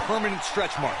that left permanent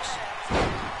stretch marks.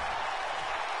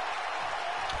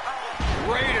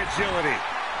 Great agility.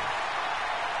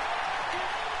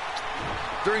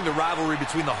 During the rivalry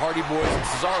between the Hardy Boys and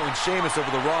Cesaro and Sheamus over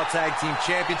the Raw Tag Team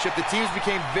Championship, the teams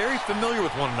became very familiar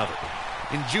with one another.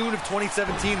 In June of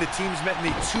 2017, the teams met in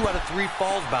a 2 out of 3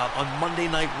 falls bout on Monday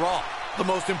Night Raw. The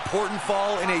most important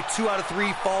fall in a 2 out of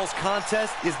 3 falls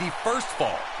contest is the first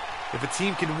fall. If a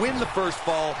team can win the first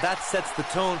fall, that sets the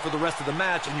tone for the rest of the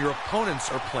match, and your opponents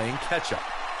are playing catch-up.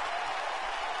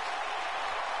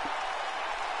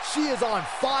 She is on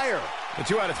fire. The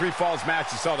 2 out of 3 falls match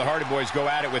that saw the Hardy Boys go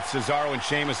at it with Cesaro and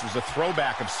Sheamus was a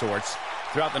throwback of sorts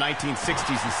throughout the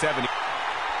 1960s and 70s.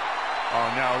 Oh,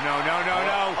 no.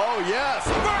 Oh, yes.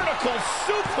 Vertical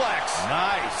suplex.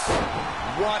 Nice.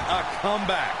 What a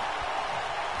comeback.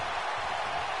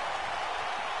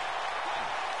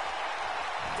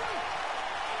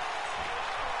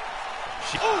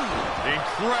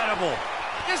 Incredible.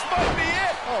 This might be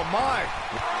it. Oh, my.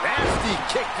 Nasty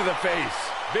kick to the face.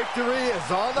 Victory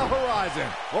is on the horizon.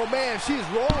 Oh, man, she's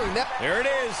rolling that. There it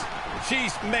is.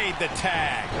 She's made the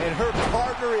tag. And her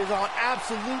partner is on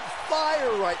absolute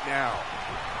fire right now.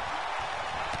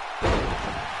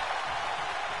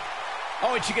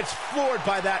 Oh, and she gets floored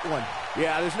by that one.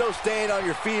 Yeah, there's no staying on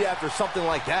your feet after something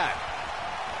like that.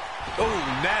 Oh,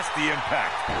 nasty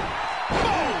impact.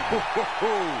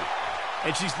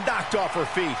 And she's knocked off her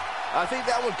feet. I think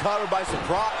that one caught her by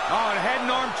surprise. Oh, and head and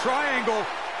arm triangle.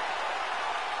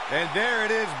 And there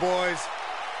it is, boys.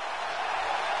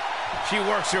 She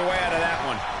works her way out of that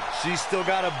one. She's still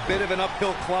got a bit of an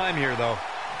uphill climb here, though.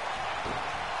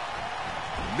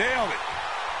 Nailed it.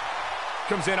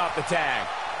 Comes in off the tag.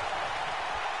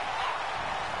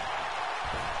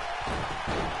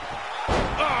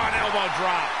 Oh, an elbow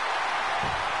drop.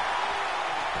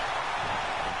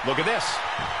 Look at this.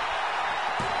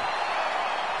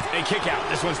 A kick out.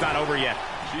 This one's not over yet.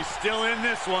 She's still in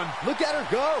this one. Look at her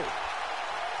go.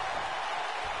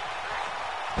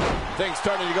 Things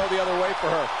starting to go the other way for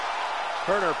her.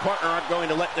 Her and her partner aren't going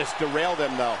to let this derail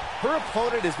them, though. Her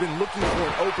opponent has been looking for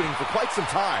an opening for quite some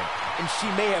time, and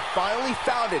she may have finally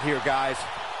found it here, guys.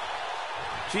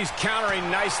 She's countering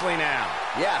nicely now.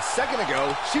 Yeah, a second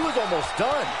ago, she was almost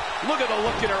done. Look at the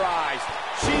look in her eyes.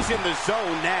 She's in the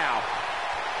zone now.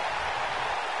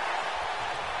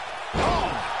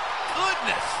 Oh,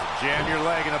 goodness. Jam your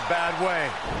leg in a bad way.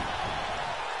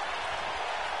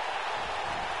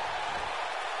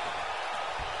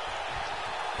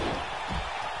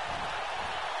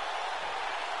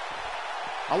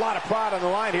 A lot of pride on the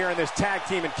line here in this tag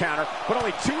team encounter, but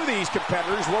only 2 of these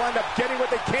competitors will end up getting what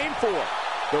they came for.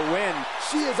 The win.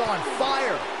 She is on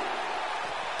fire.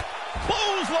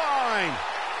 Clothesline.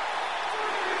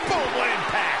 Boom, what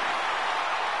impact.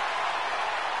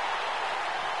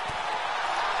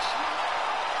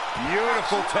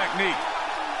 Beautiful technique.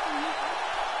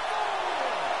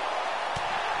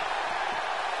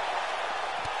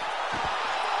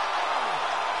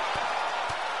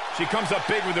 She comes up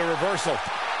big with a reversal.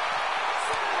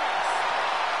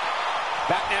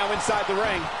 Back now inside the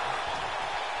ring.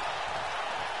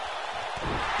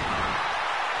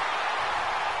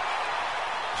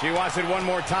 She wants it one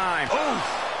more time. Oh,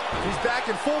 she's back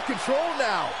in full control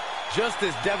now. Just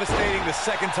as devastating the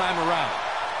second time around.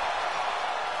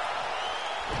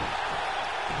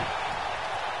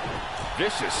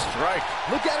 Vicious strike.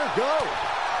 Look at her go.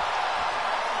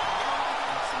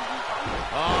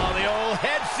 Oh, the old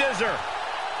head scissor.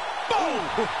 Boom!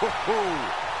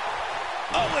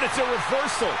 Oh, and it's a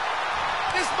reversal.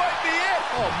 This might be it.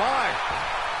 Oh, my.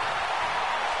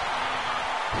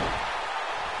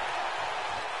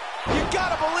 You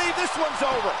gotta believe this one's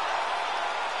over.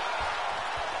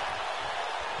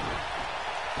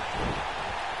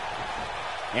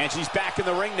 And she's back in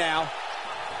the ring now.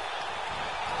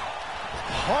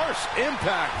 Harsh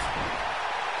impact.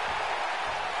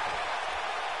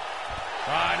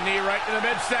 Knee right to the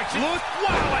midsection. Look,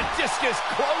 wow, a discus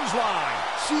clothesline.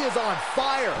 She is on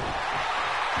fire.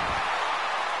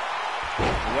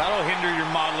 That'll hinder your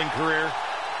modeling career.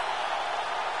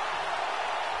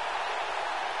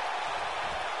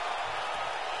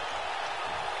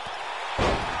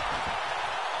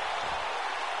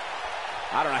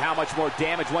 I don't know how much more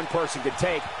damage one person could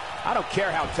take. I don't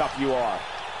care how tough you are.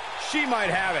 She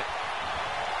might have it.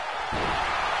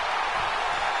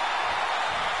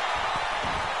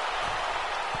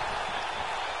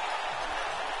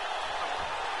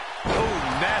 Oh,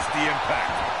 nasty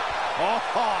impact. Oh,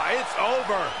 it's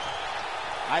over.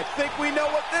 I think we know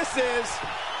what this is.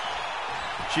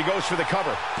 She goes for the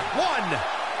cover. 1,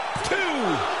 2.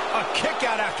 A kick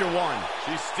out after 1.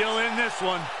 She's still in this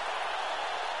one.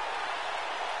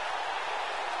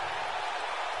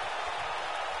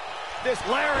 This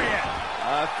lariat.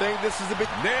 I think this is a big...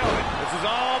 Nailed it. This is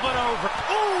all but over.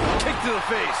 Ooh, kick to the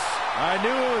face. I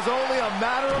knew it was only a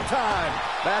matter of time.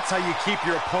 That's how you keep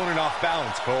your opponent off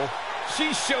balance, Cole.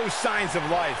 She shows signs of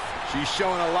life. She's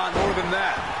showing a lot more than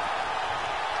that.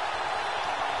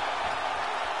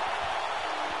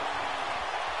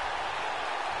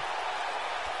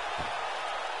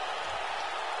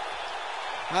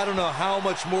 I don't know how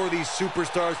much more these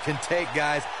superstars can take,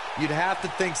 guys. You'd have to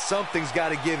think something's got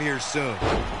to give here soon.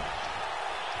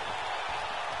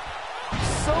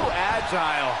 So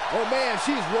agile. Oh, man,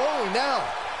 she's rolling now.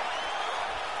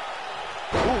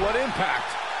 Ooh, what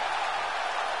impact.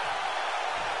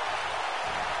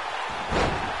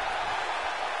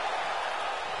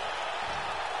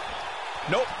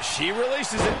 Nope, she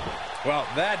releases it. Well,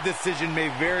 that decision may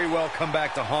very well come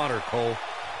back to haunt her, Cole.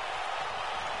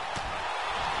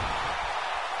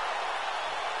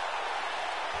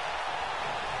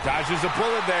 Dodges a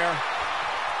bullet there.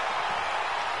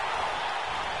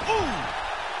 Ooh!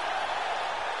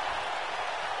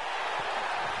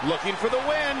 Looking for the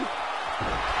win.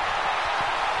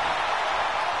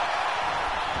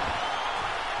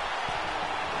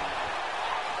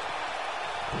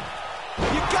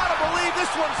 You gotta believe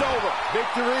this one's over.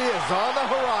 Victory is on the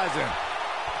horizon.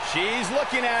 She's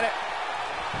looking at it.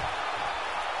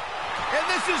 And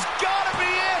this has gotta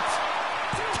be it.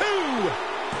 2,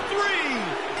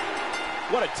 3.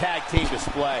 What a tag team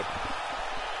display.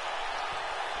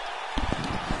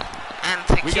 And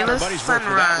We got our Tequila buddies work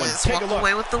for that one. Sunrise Take a walk look.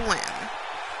 away with the win.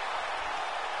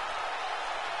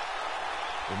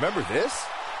 Remember this?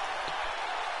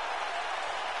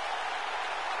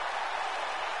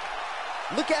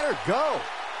 Look at her go.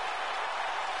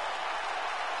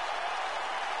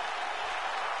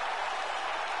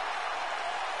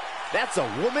 That's a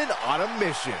woman on a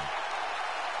mission.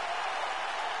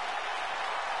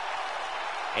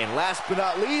 And last but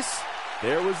not least,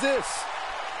 there was this.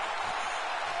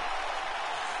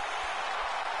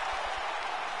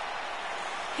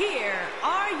 Here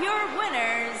are your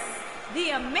winners, the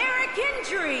American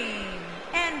Dream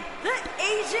and the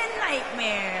Asian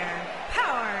Nightmare.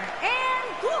 Power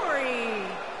and glory.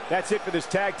 That's it for this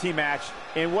tag team match,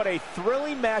 and what a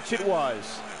thrilling match it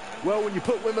was. Well, when you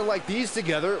put women like these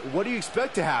together, what do you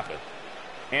expect to happen?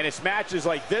 And it's matches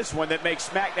like this one that make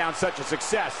SmackDown such a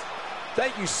success.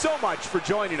 Thank you so much for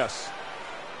joining us.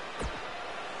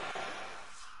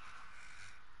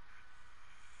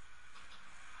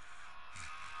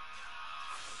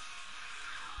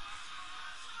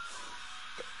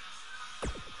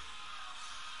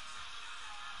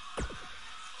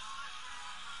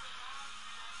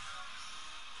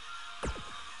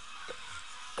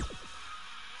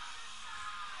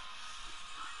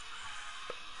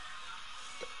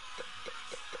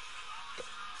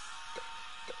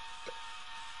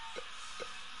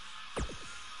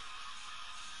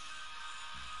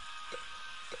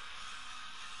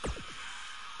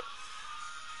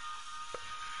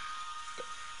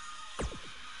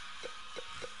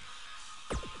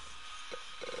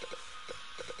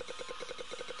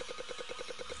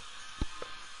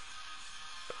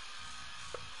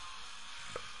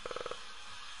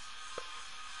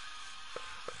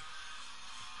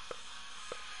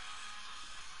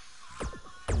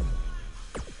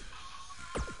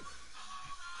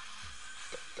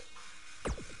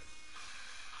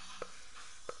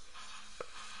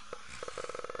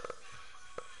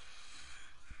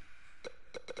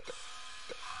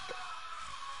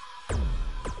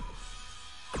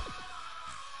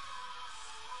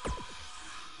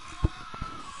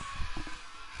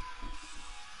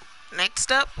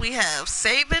 Next up, we have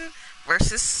Sabin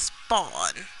versus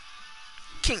Spawn.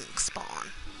 King Spawn.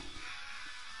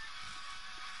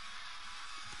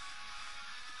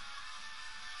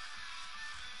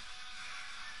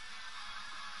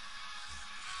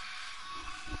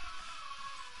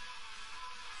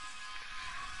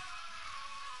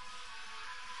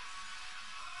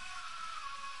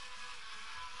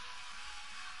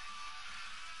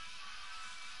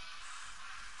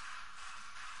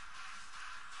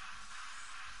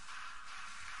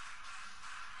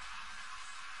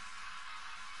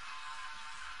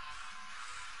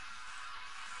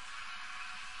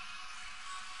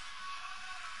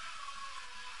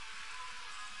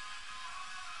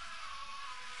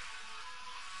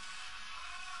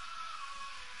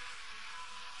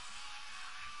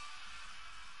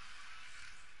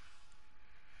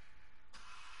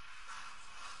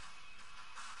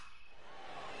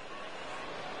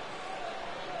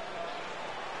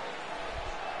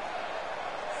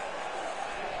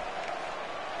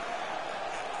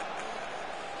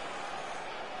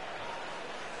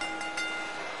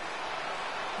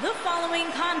 The following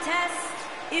contest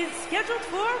is scheduled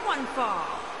for one fall.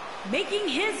 Making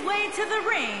his way to the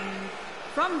ring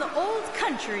from the old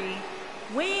country,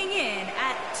 weighing in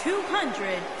at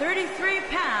 233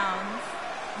 pounds,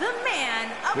 the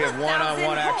man of We have 1,000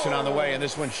 one-on-one action on the way, holds. and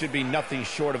this one should be nothing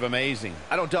short of amazing.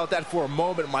 I don't doubt that for a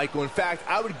moment, Michael. In fact,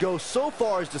 I would go so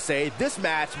far as to say this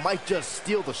match might just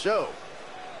steal the show.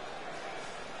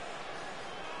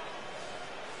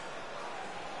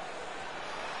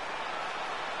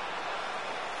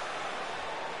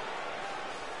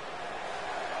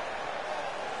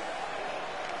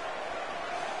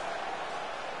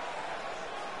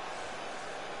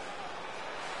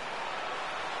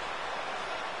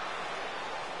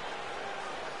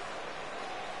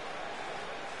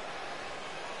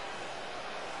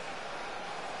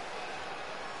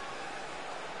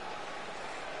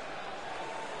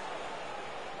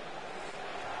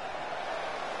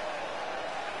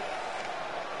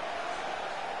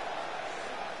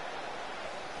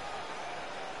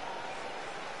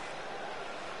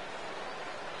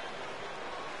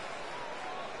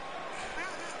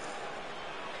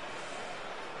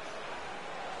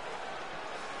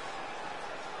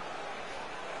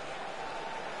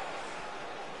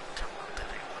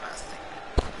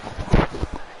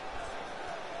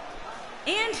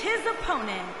 And his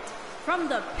opponent from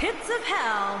the pits of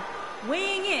hell,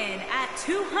 weighing in at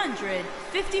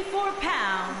 254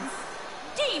 pounds,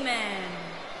 Demon.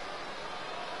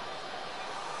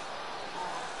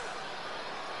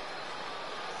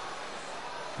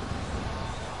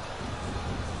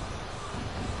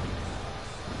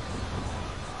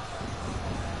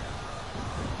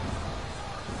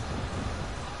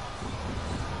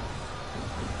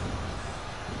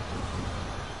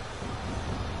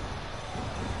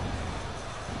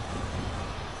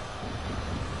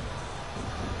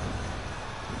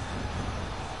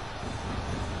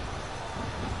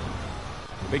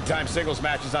 Big-time singles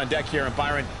matches on deck here, and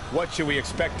Byron, what should we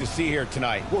expect to see here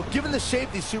tonight? Well, given the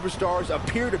shape these superstars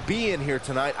appear to be in here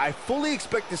tonight, I fully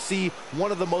expect to see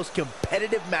one of the most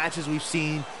competitive matches we've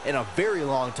seen in a very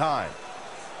long time.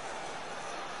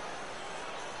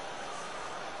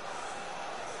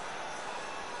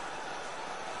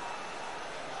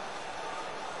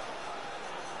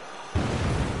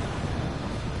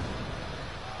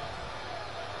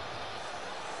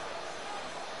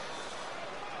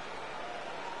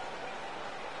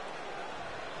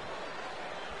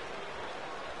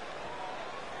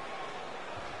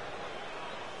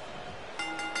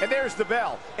 And there's the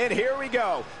bell. And here we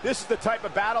go. This is the type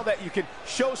of battle that you can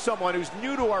show someone who's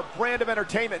new to our brand of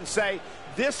entertainment and say,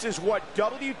 this is what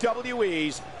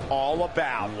WWE's all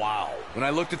about. Wow. When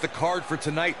I looked at the card for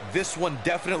tonight, this one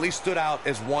definitely stood out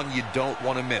as one you don't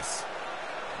want to miss.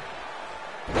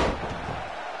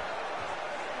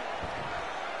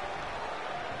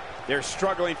 They're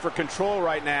struggling for control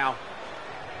right now.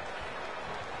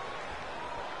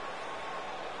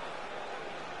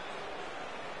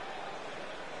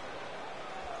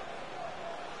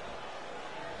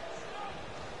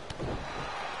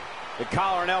 The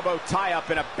collar and elbow tie-up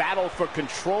in a battle for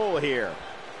control here.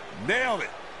 Nailed it.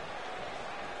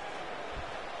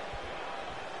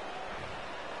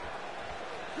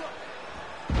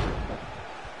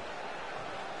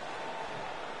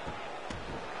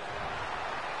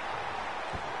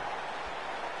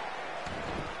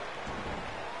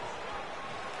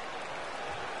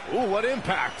 Ooh, what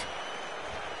impact.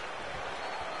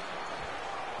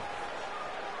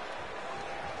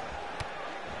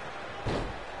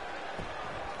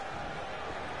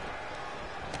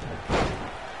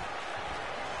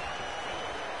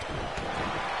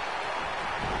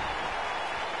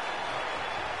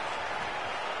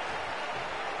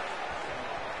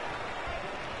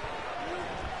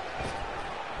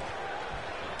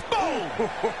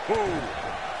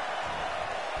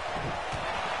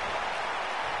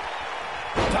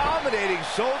 Dominating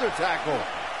shoulder tackle.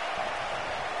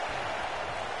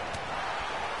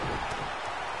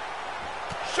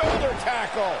 Shoulder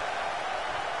tackle.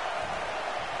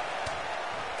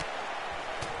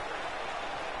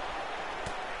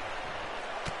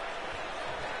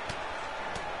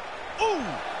 Ooh.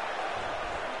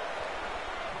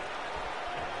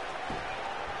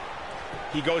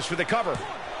 He goes for the cover.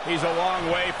 He's a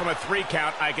long way from a 3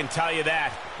 count, I can tell you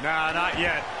that. Nah, not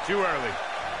yet. Too early.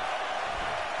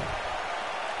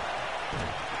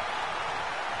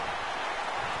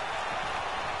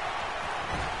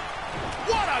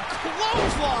 What a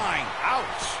clothesline!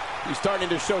 Ouch. He's starting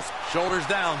to show. Shoulders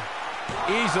down.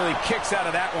 Easily kicks out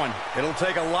of that one. It'll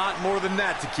take a lot more than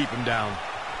that to keep him down.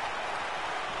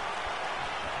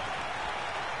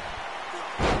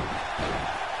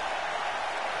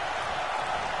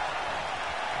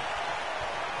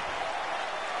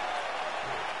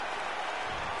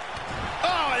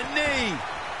 Oh, a knee!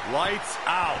 Lights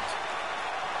out.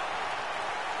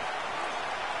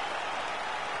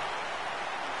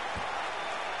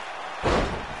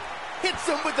 Hits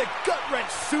him with a gut-wrench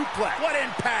suplex. What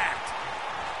impact!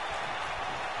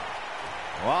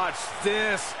 Watch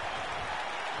this.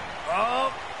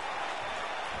 Oh.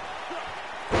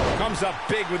 Comes up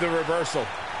big with the reversal.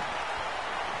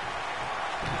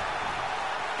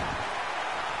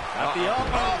 At the elbow.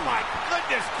 Oh, my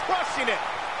goodness, crushing it.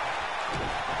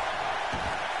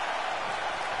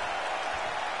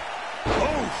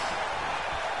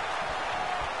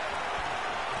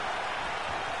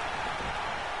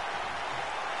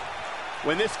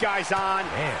 When this guy's on,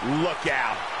 man, look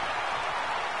out.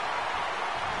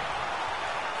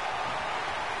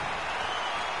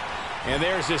 And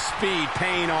there's his speed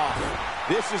paying off.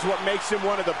 This is what makes him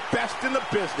one of the best in the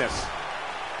business.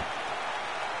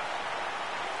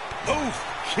 Oof,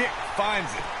 kick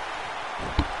finds it.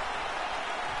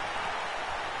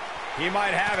 He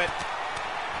might have it.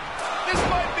 This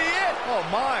might be it. Oh,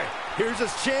 my. Here's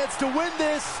his chance to win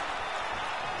this.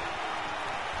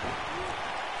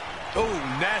 Oh,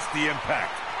 nasty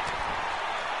impact.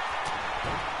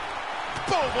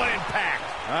 Boom, what impact!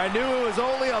 I knew it was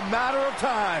only a matter of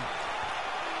time.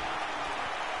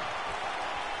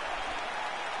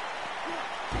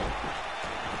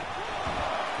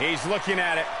 He's looking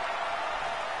at it.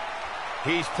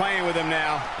 He's playing with him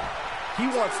now. He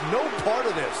wants no part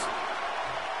of this.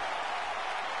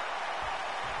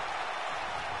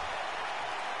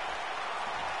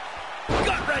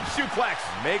 Gut-wrench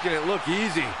suplex. Making it look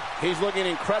easy. He's looking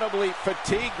incredibly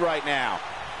fatigued right now.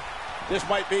 This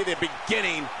might be the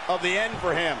beginning of the end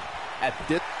for him. At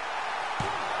this.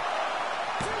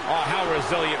 Oh, how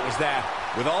resilient was that?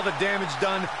 With all the damage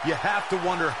done, you have to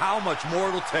wonder how much more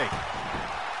it'll take.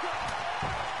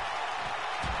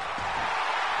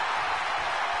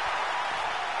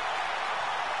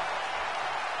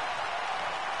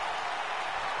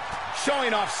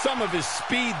 Showing off some of his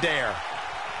speed there.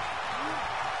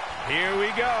 Here we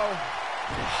go.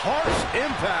 Harsh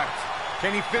impact.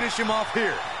 Can he finish him off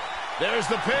here? There's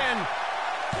the pin.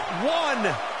 1,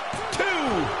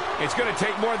 2. It's going to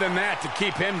take more than that to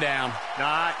keep him down.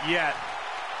 Not yet.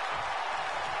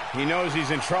 He knows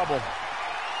he's in trouble.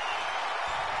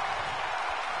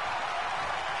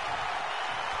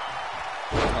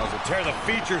 Tear the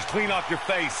features clean off your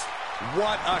face.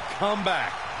 What a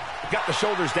comeback. Got the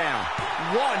shoulders down.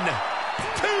 1,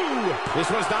 2. This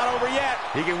one's not over yet.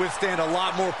 He can withstand a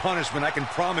lot more punishment, I can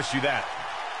promise you that.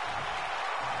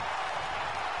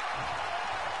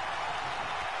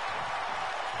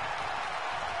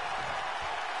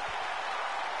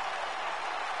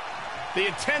 The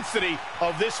intensity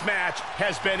of this match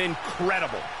has been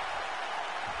incredible.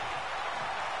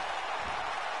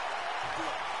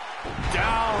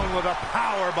 Down with a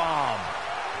power bomb.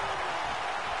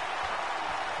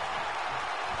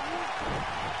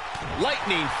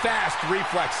 Lightning fast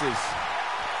reflexes.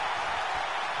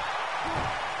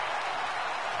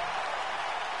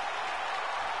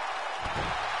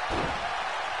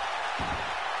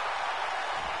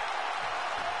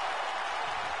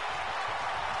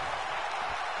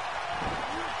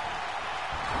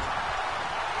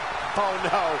 Oh,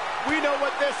 no. We know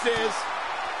what this is.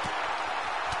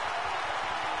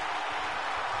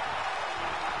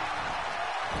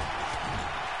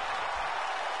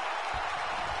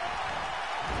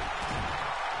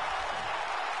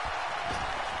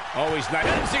 Oh, he's not.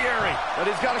 Enziguri. But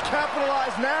he's got to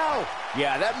capitalize now.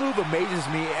 Yeah, that move amazes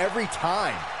me every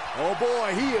time. Oh,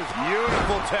 boy, he is...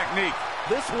 Beautiful technique.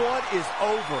 This one is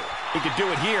over. He could do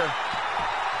it here.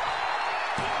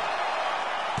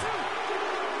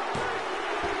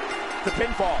 The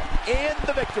pinfall and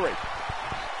the victory.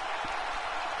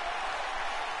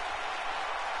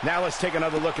 Now let's take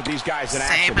another look at these guys in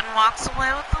action. Saban walks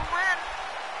away with the win.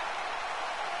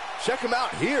 Check him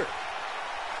out here.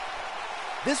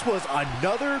 This was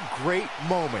another great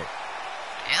moment.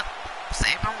 Yep,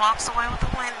 Saban walks away with the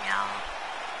win, y'all.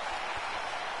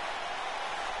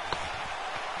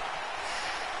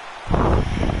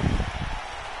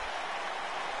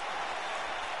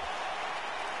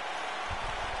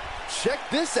 Check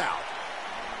this out.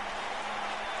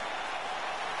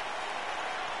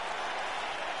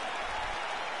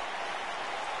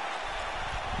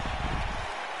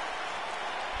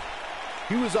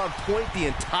 He was on point the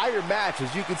entire match,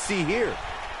 as you can see here.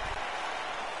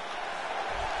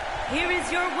 Here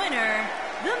is your winner,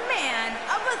 the man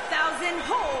of 1,000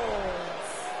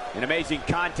 holds. An amazing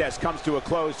contest comes to a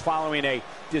close following a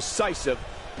decisive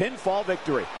pinfall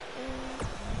victory.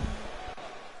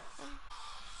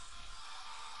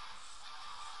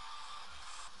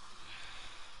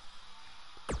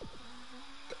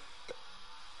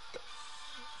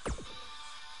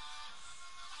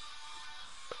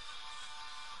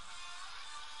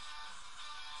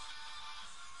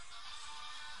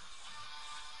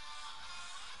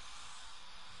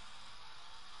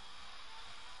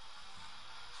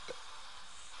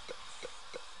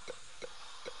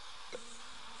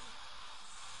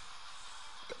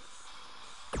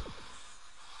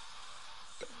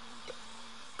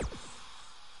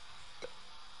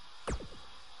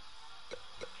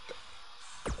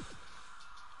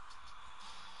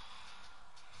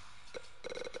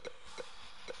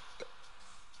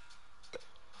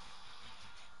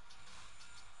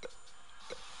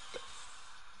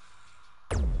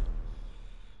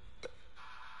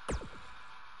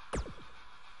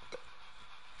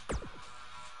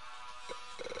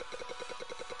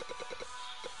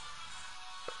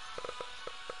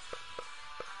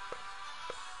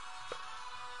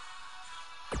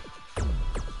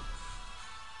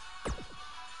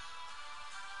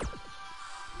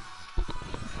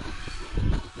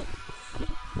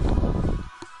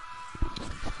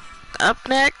 Up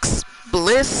next,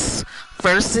 Bliss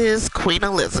versus Queen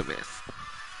Elizabeth.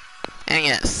 And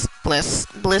yes, Bliss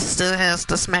still has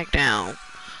the SmackDown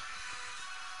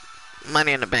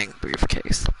Money in the Bank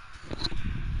briefcase.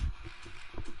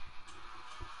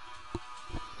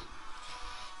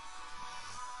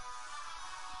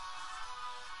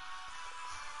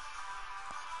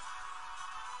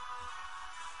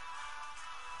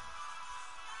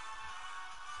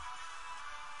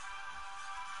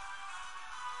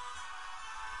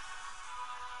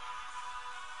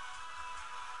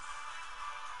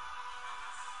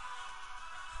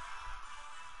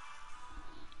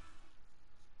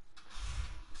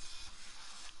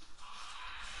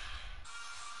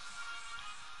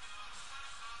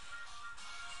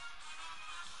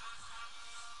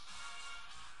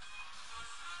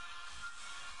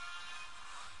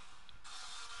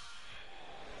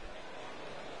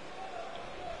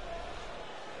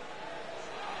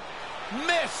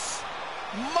 Miss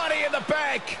Money in the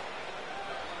Bank.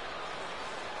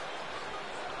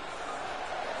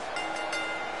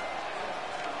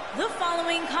 The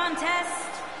following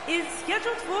contest is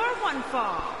scheduled for one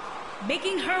fall.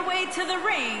 Making her way to the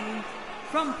ring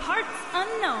from parts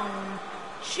unknown,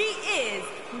 she is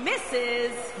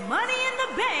Mrs. Money in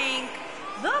the Bank,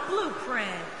 the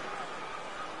Blueprint.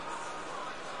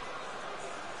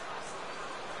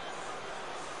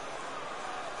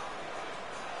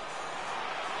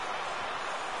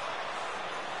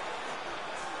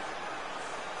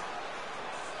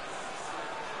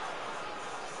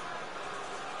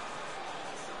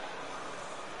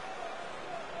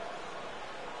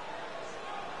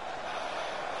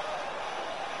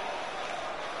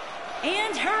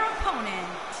 And her opponent,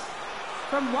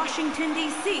 from Washington,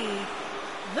 D.C.,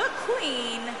 the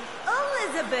Queen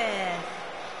Elizabeth.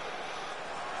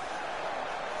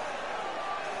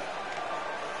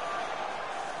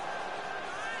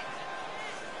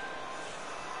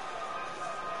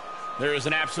 There is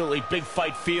an absolutely big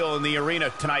fight feel in the arena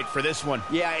tonight for this one.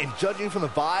 Yeah, and judging from the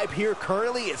vibe here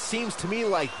currently, it seems to me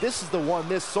like this is the one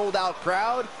this sold-out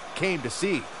crowd came to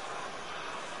see.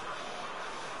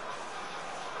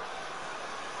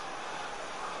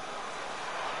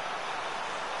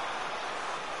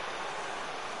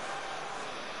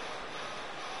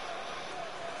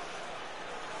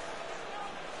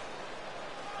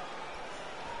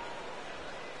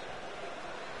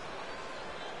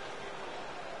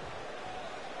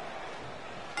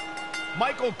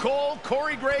 Michael Cole,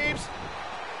 Corey Graves,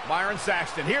 Byron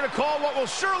Saxton, here to call what will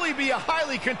surely be a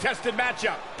highly contested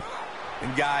matchup.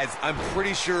 And guys, I'm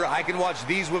pretty sure I can watch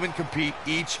these women compete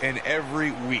each and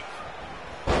every week.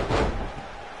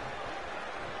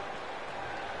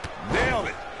 Nailed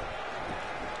it.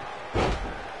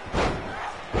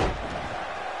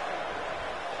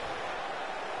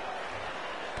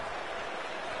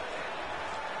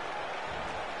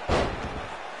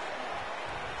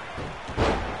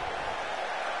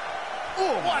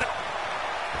 Oh, what a...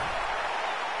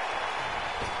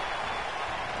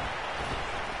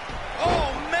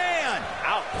 Oh, man!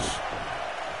 Ouch.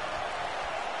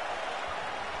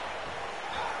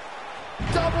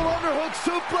 Double underhook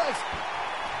suplex.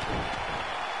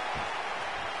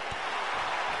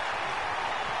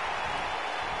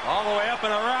 All the way up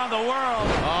and around the world.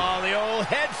 Oh, the old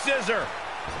head scissor.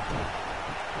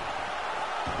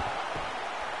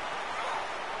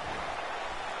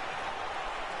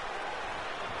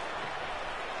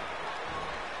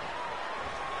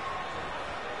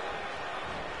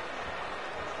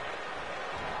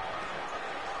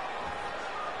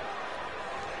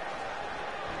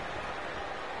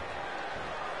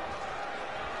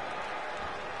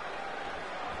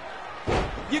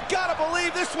 You gotta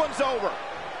believe this one's over.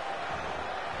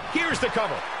 Here's the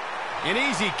cover. An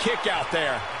easy kick out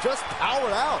there. Just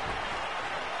powered out.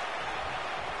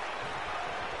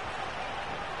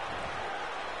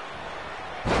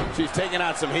 She's taking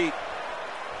out some heat.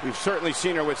 We've certainly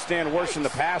seen her withstand worse in the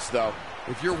past, though.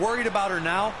 If you're worried about her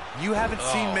now, you haven't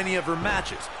seen many of her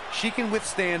matches. She can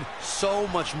withstand so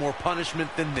much more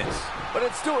punishment than this. But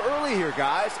it's still early here,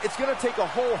 guys. It's going to take a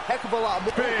whole heck of a lot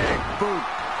more. Big boot.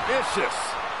 Vicious.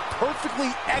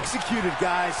 Perfectly executed,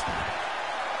 guys.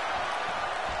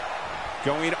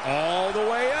 Going all the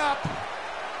way up.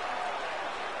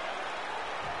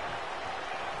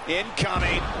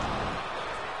 Incoming.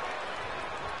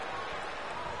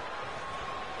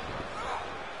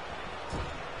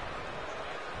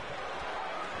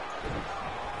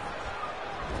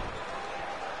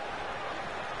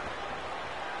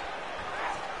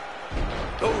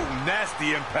 Oh,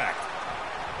 nasty impact.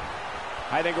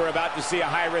 I think we're about to see a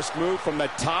high-risk move from the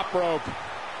top rope.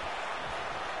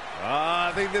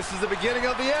 I think this is the beginning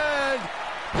of the end.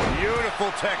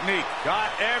 Beautiful technique. Got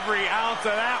every ounce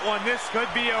of that one. This could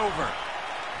be over.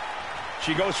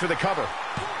 She goes for the cover.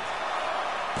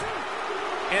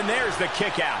 And there's the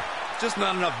kick out. Just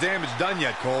not enough damage done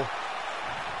yet, Cole.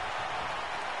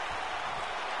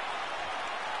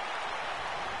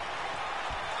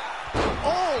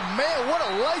 Oh, man, what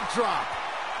a leg drop.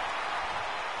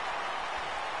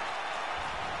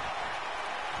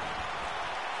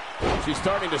 She's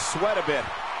starting to sweat a bit.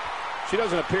 She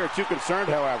doesn't appear too concerned,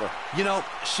 however. You know,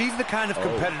 she's the kind of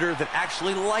competitor that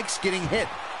actually likes getting hit.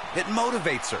 It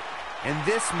motivates her. And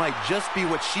this might just be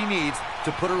what she needs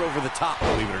to put her over the top,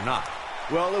 believe it or not.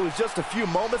 Well, it was just a few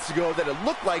moments ago that it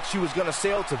looked like she was going to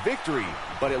sail to victory,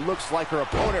 but it looks like her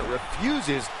opponent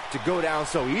refuses to go down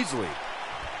so easily.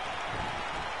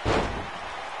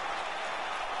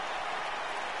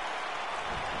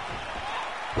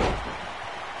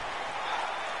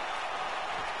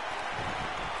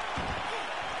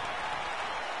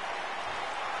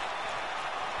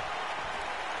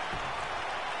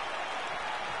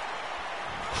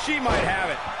 She might have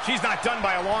it. She's not done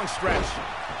by a long stretch.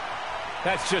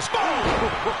 That's just... Oh,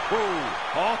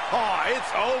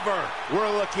 it's over. We're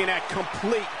looking at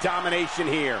complete domination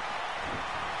here.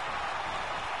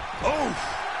 Oof.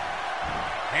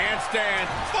 Handstand.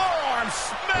 Forearm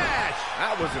smash.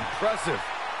 That was impressive.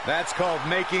 That's called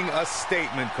making a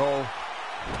statement, Cole.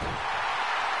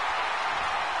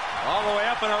 All the way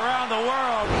up and around the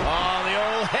world. Oh, the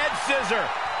old head scissor.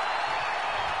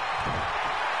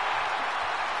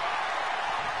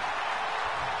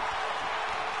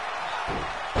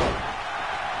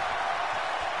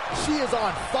 She is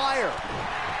on fire.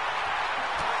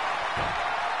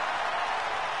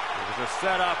 It was a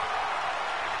setup.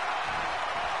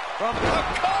 From the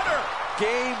cutter.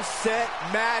 Game, set,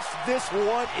 match. This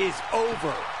one is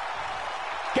over.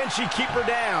 Can she keep her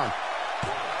down?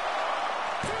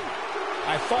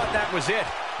 I thought that was it.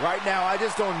 Right now, I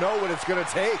just don't know what it's going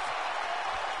to take.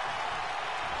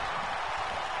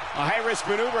 A high-risk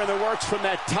maneuver in the works from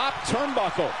that top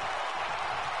turnbuckle.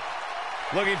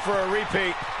 Looking for a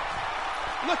repeat.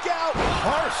 Look out!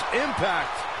 Harsh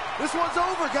impact. This one's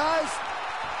over, guys.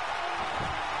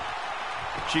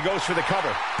 She goes for the cover.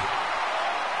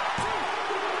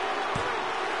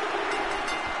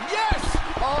 Yes!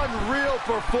 Unreal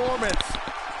performance.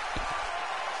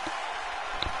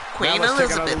 Queen Now let's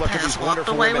take another Elizabeth look at these has walked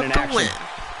wonderful away women with in the action. win.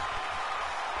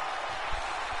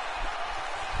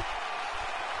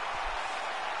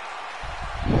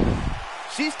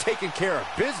 She's taking care of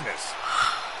business.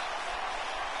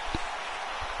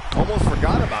 Almost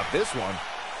forgot about this one.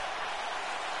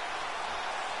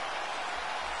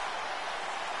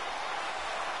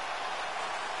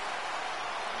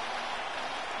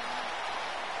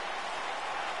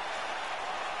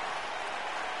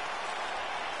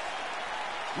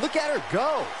 Look at her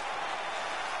go.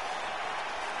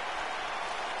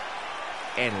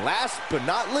 And last but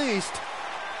not least,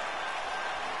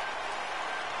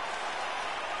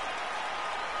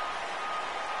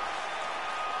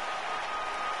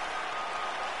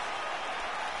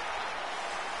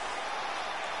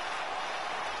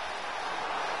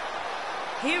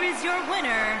 here is your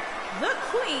winner, the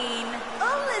Queen,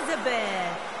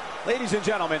 Elizabeth. Ladies and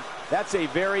gentlemen, that's a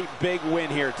very big win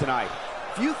here tonight.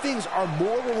 few things are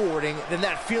more rewarding than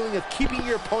that feeling of keeping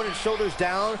your opponent's shoulders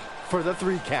down for the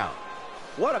 3 count.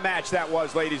 What a match that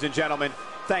was, ladies and gentlemen.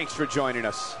 Thanks for joining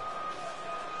us.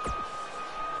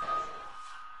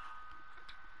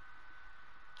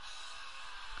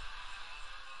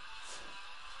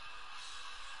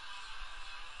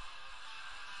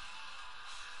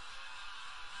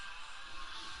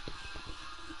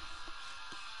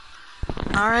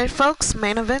 All right, folks,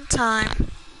 main event time.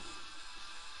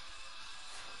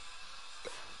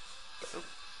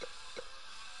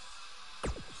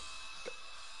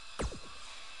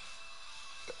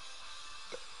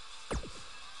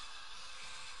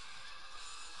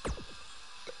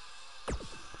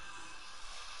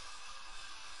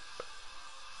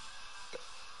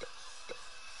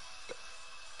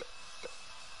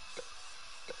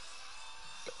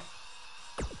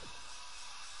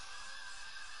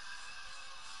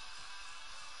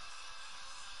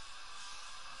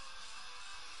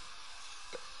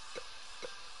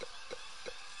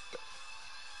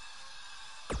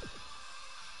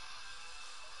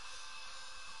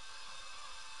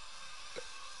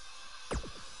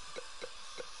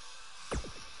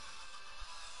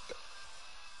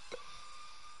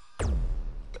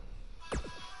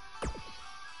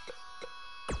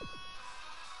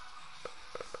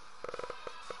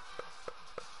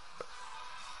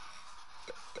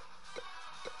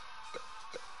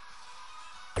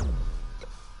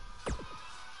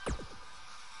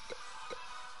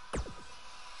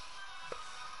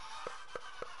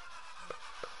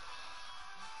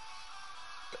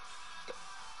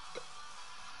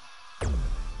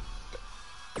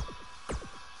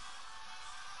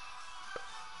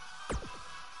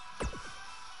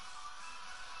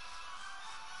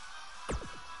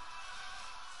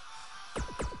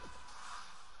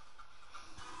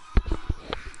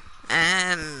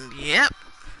 And, yep,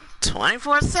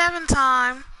 24/7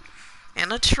 time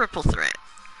in a triple threat.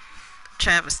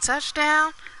 Travis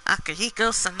Touchdown,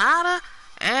 Akihiko Sanada,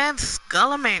 and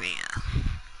Skullomania.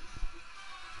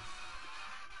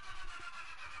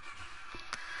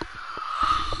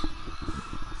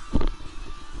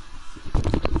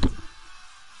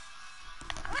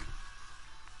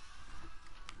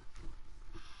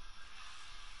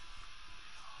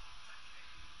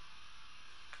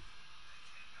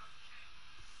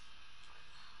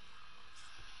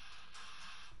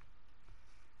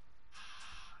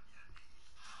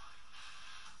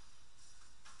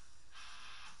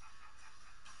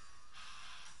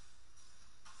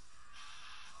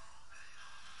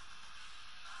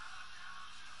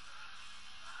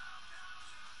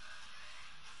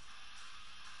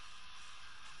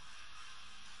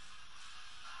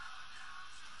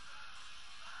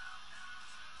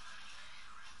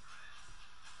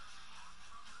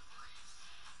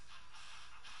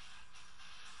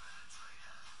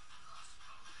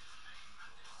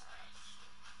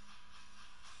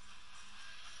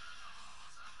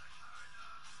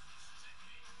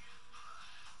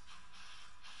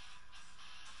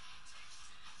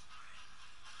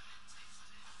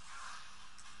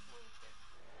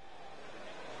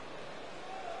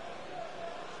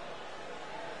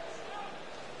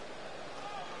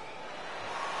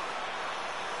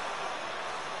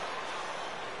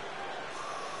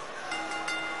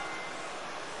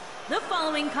 The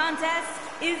following contest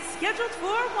is scheduled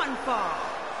for one fall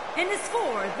and is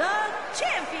for the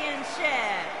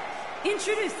championship.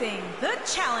 Introducing the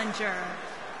challenger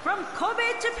from Kobe,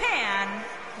 Japan,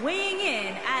 weighing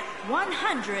in at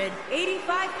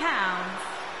 185 pounds,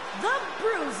 the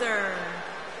Bruiser.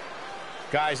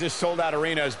 Guys, this sold-out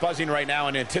arena is buzzing right now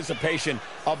in anticipation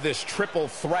of this triple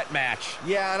threat match.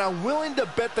 Yeah, and I'm willing to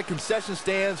bet the concession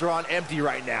stands are on empty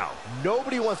right now.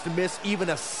 Nobody wants to miss even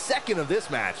a second of this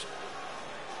match.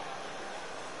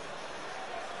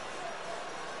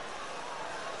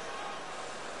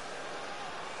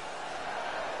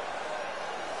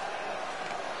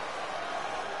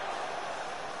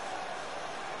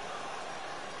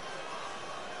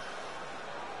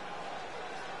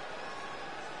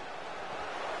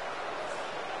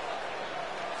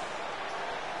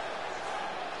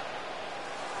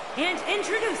 And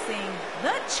introducing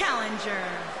the challenger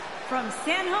from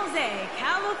San Jose,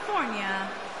 California,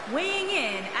 weighing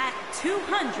in at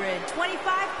 225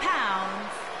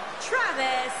 pounds,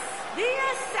 Travis the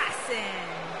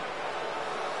Assassin.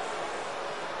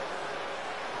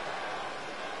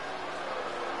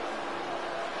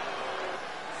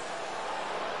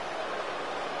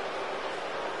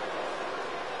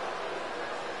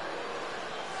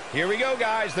 Here we go,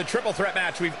 guys. The triple threat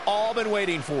match we've all been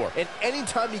waiting for. And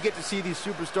anytime you get to see these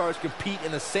superstars compete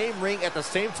in the same ring at the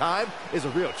same time is a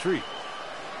real treat.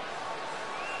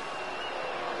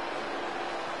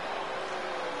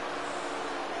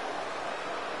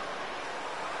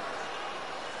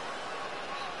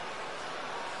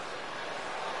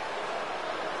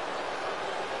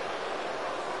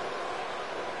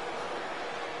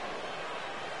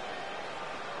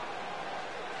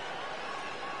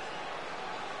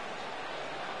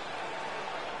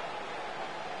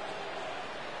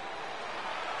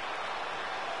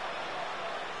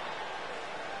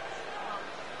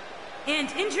 And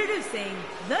introducing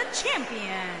the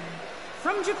champion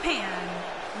from Japan,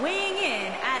 weighing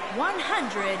in at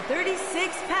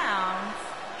 136 pounds,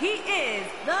 he is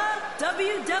the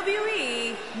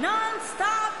WWE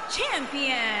Non-Stop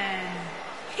Champion,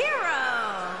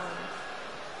 Hero.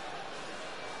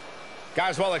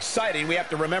 Guys, while exciting, we have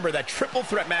to remember that triple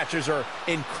threat matches are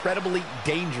incredibly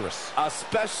dangerous.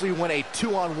 Especially when a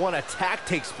 2-on-1 attack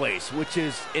takes place, which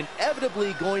is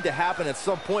inevitably going to happen at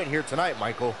some point here tonight,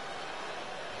 Michael.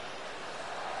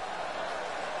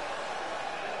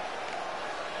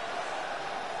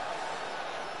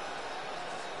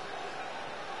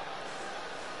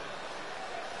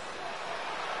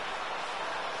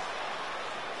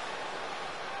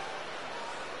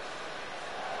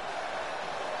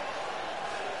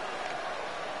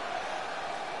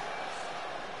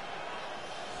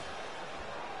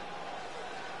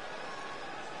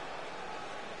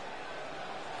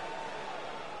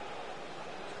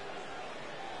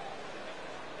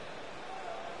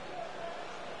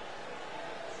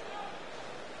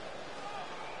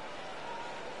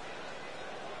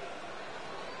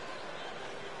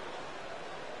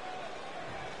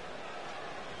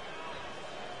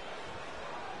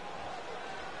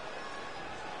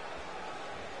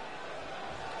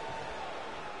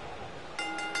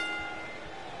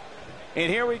 And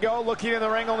here we go, looking in the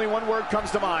ring, only one word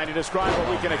comes to mind to describe what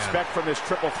we can expect from this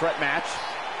triple threat match.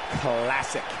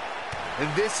 Classic.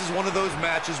 And this is one of those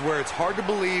matches where it's hard to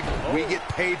believe we get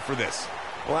paid for this.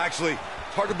 Well, actually,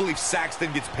 it's hard to believe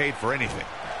Saxton gets paid for anything.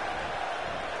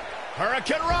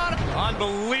 Hurricane Run!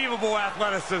 Unbelievable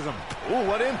athleticism. Ooh,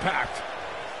 what impact.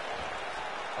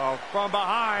 Oh, from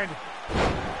behind.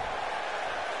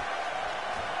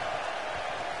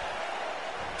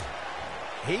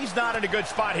 He's not in a good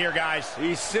spot here, guys.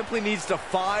 He simply needs to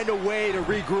find a way to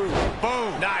regroup.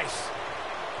 Boom. Nice.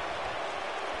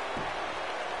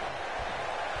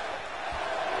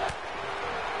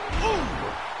 Ooh.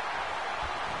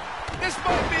 This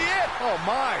might be it. Oh,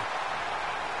 my.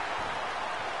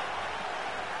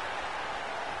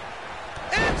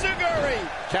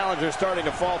 Enziguri! Challenger starting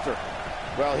to falter.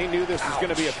 Well, he knew this was going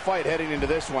to be a fight heading into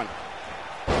this one.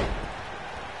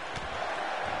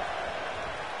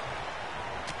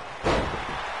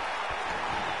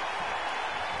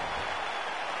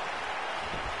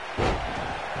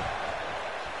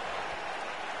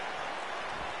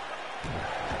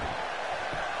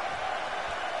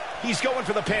 He's going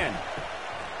for the pin.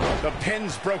 The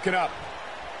pin's broken up.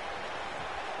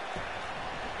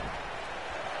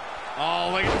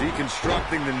 Oh, look at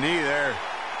deconstructing the knee there.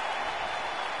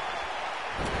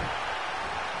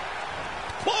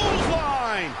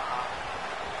 Clothesline!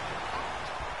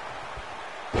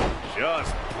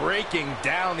 Just breaking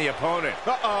down the opponent.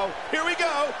 Uh-oh, here we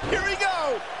go, here we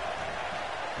go!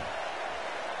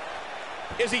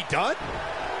 Is he done?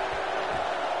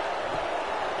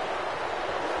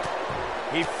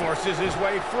 He forces his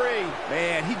way free.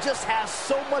 Man, he just has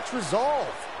so much resolve.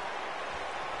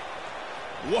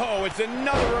 Whoa, it's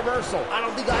another reversal. I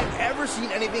don't think I've ever seen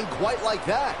anything quite like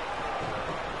that.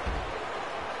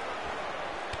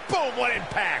 Boom, what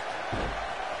impact.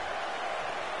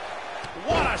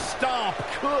 What a stomp.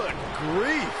 Good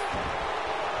grief.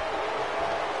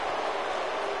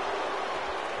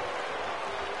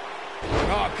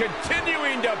 Oh,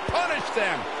 continuing to punish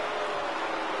them.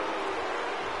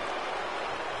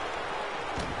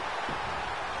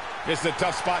 This is a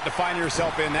tough spot to find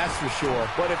yourself in, that's for sure.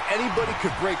 But if anybody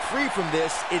could break free from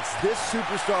this, it's this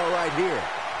superstar right here.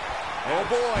 Oh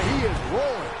boy, he is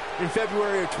rolling. In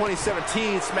February of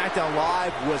 2017, SmackDown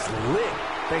Live was lit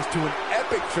thanks to an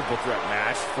epic triple threat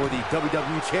match for the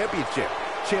WWE Championship.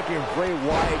 Champion Bray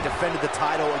Wyatt defended the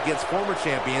title against former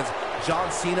champions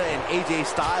John Cena and AJ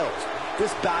Styles.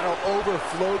 This battle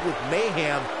overflowed with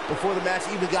mayhem before the match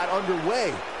even got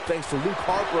underway, thanks to Luke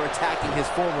Harper attacking his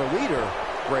former leader,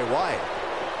 Bray Wyatt.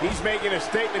 He's making a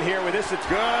statement here with this. It's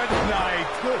good night.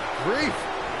 Good grief.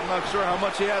 I'm not sure how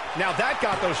much he had. Now that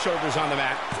got those shoulders on the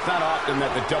mat. It's not often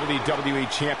that the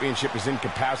WWE Championship is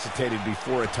incapacitated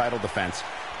before a title defense.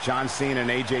 John Cena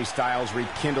and AJ Styles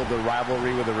rekindled their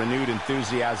rivalry with a renewed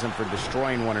enthusiasm for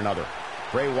destroying one another.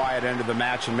 Bray Wyatt entered the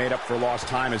match and made up for lost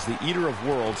time as the Eater of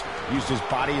Worlds used his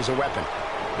body as a weapon.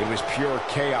 It was pure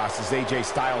chaos as AJ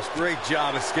Styles... Great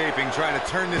job escaping, trying to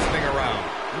turn this thing around.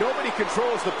 Nobody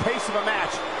controls the pace of a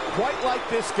match quite like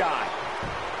this guy.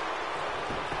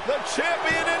 The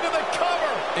champion into the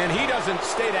cover. And he doesn't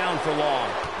stay down for long.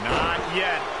 Not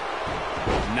yet.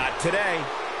 Not today.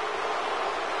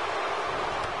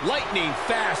 Lightning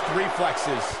fast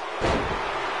reflexes.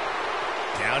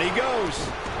 Down he goes.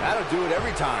 That'll do it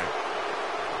every time.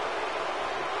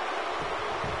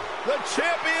 The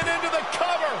champion into the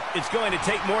cover. It's going to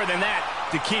take more than that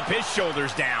to keep his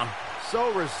shoulders down.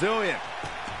 So resilient.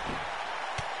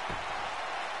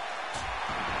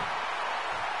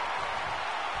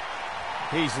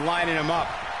 He's lining him up.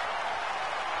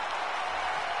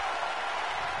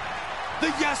 The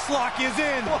yes lock is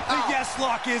in. Wow. The yes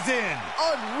lock is in.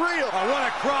 Unreal. Oh, what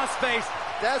a crossface.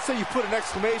 That's how you put an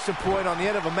exclamation point on the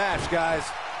end of a match, guys.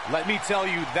 Let me tell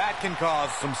you, that can cause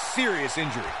some serious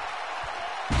injury.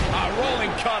 A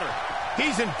rolling cutter.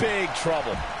 He's in big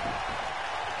trouble.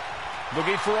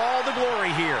 Looking for all the glory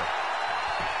here.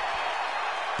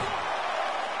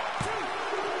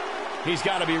 He's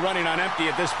got to be running on empty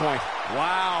at this point.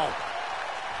 Wow.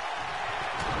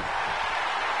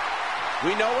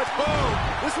 We know it's boom.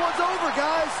 This one's over,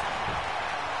 guys.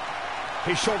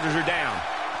 His shoulders are down.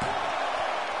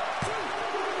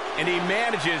 And he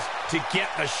manages to get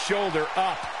the shoulder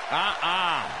up.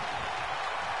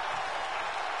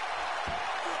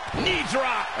 Knee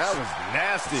drop. That was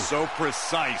nasty. So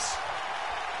precise.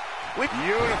 With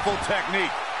beautiful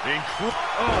technique.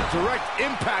 Oh, direct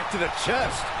impact to the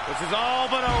chest. This is all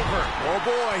but over. Oh,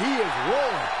 boy, he is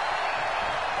rolling.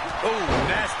 Oh,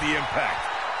 nasty impact.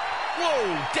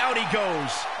 Whoa, down he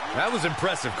goes. That was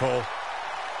impressive, Cole.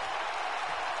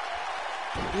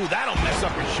 Ooh, that'll mess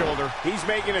up his shoulder. He's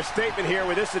making a statement here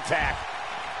with this attack.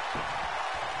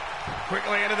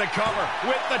 Quickly into the cover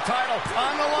with the title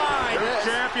on the line. Yes.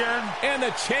 Champion. And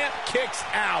the champ kicks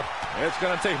out. It's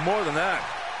going to take more than that.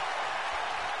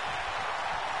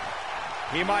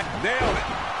 He might nail it.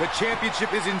 The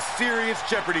championship is in serious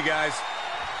jeopardy, guys.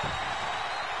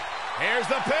 Here's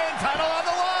the pin. Title on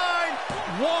the line.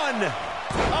 One.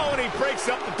 Oh, and he breaks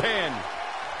up the pin.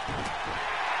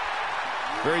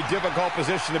 Very difficult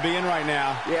position to be in right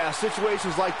now. Yeah,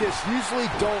 situations like this usually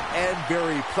don't end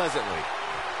very pleasantly.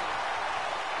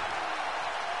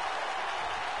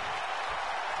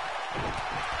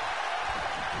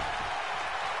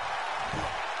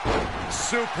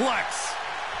 Suplex.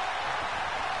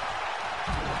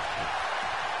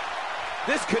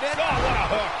 This could end. Oh, what a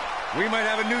hook. We might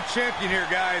have a new champion here,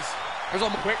 guys. There's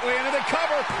quickly into the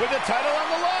cover with the title on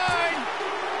the line.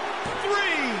 3.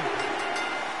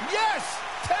 Yes,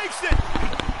 takes it.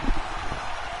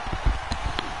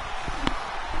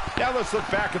 Now let's look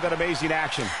back at that amazing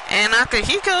action. And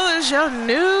Akihiko is your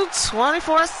new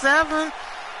 24/7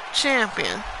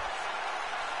 champion.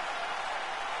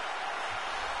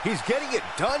 He's getting it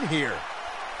done here.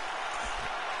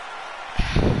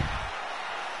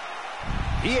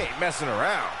 He ain't messing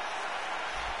around.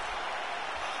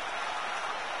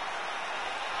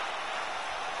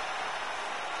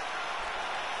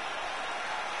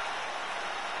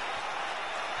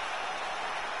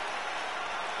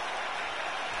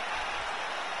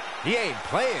 He ain't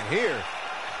playing here.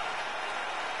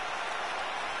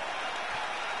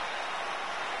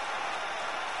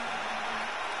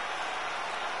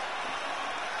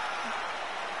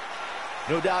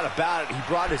 No doubt about it, he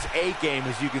brought his A game,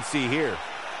 as you can see here.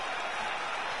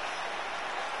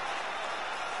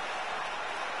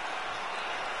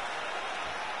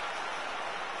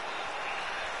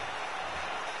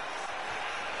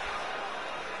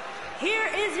 Here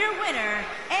is your winner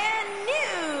and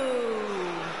new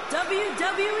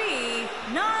WWE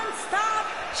Non-Stop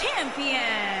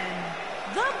Champion,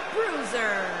 The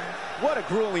Bruiser. What a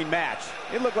grueling match.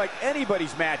 It looked like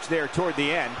anybody's match there toward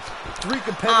the end. 3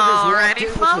 competitors walked Alrighty, in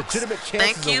with folks. legitimate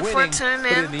chances Thank you of for winning, tuning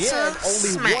but in in the to end,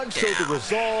 only one showed the SmackDown.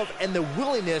 resolve and the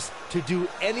willingness to do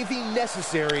anything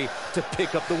necessary to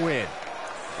pick up the win.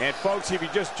 And folks, if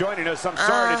you're just joining us, I'm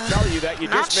sorry to tell you that you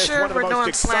just missed one of the most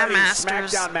exciting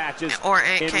SmackDown matches or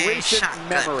in AKA recent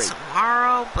memory.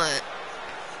 tomorrow, but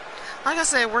like I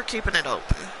said, we're keeping it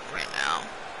open right now.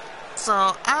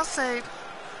 So I'll say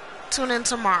tune in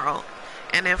tomorrow.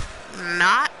 And if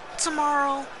not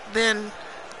tomorrow, then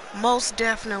most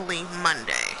definitely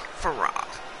Monday for Raw.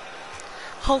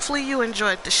 Hopefully you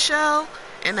enjoyed the show.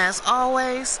 And as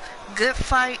always, good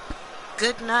fight,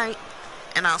 good night,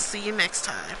 and I'll see you next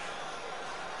time.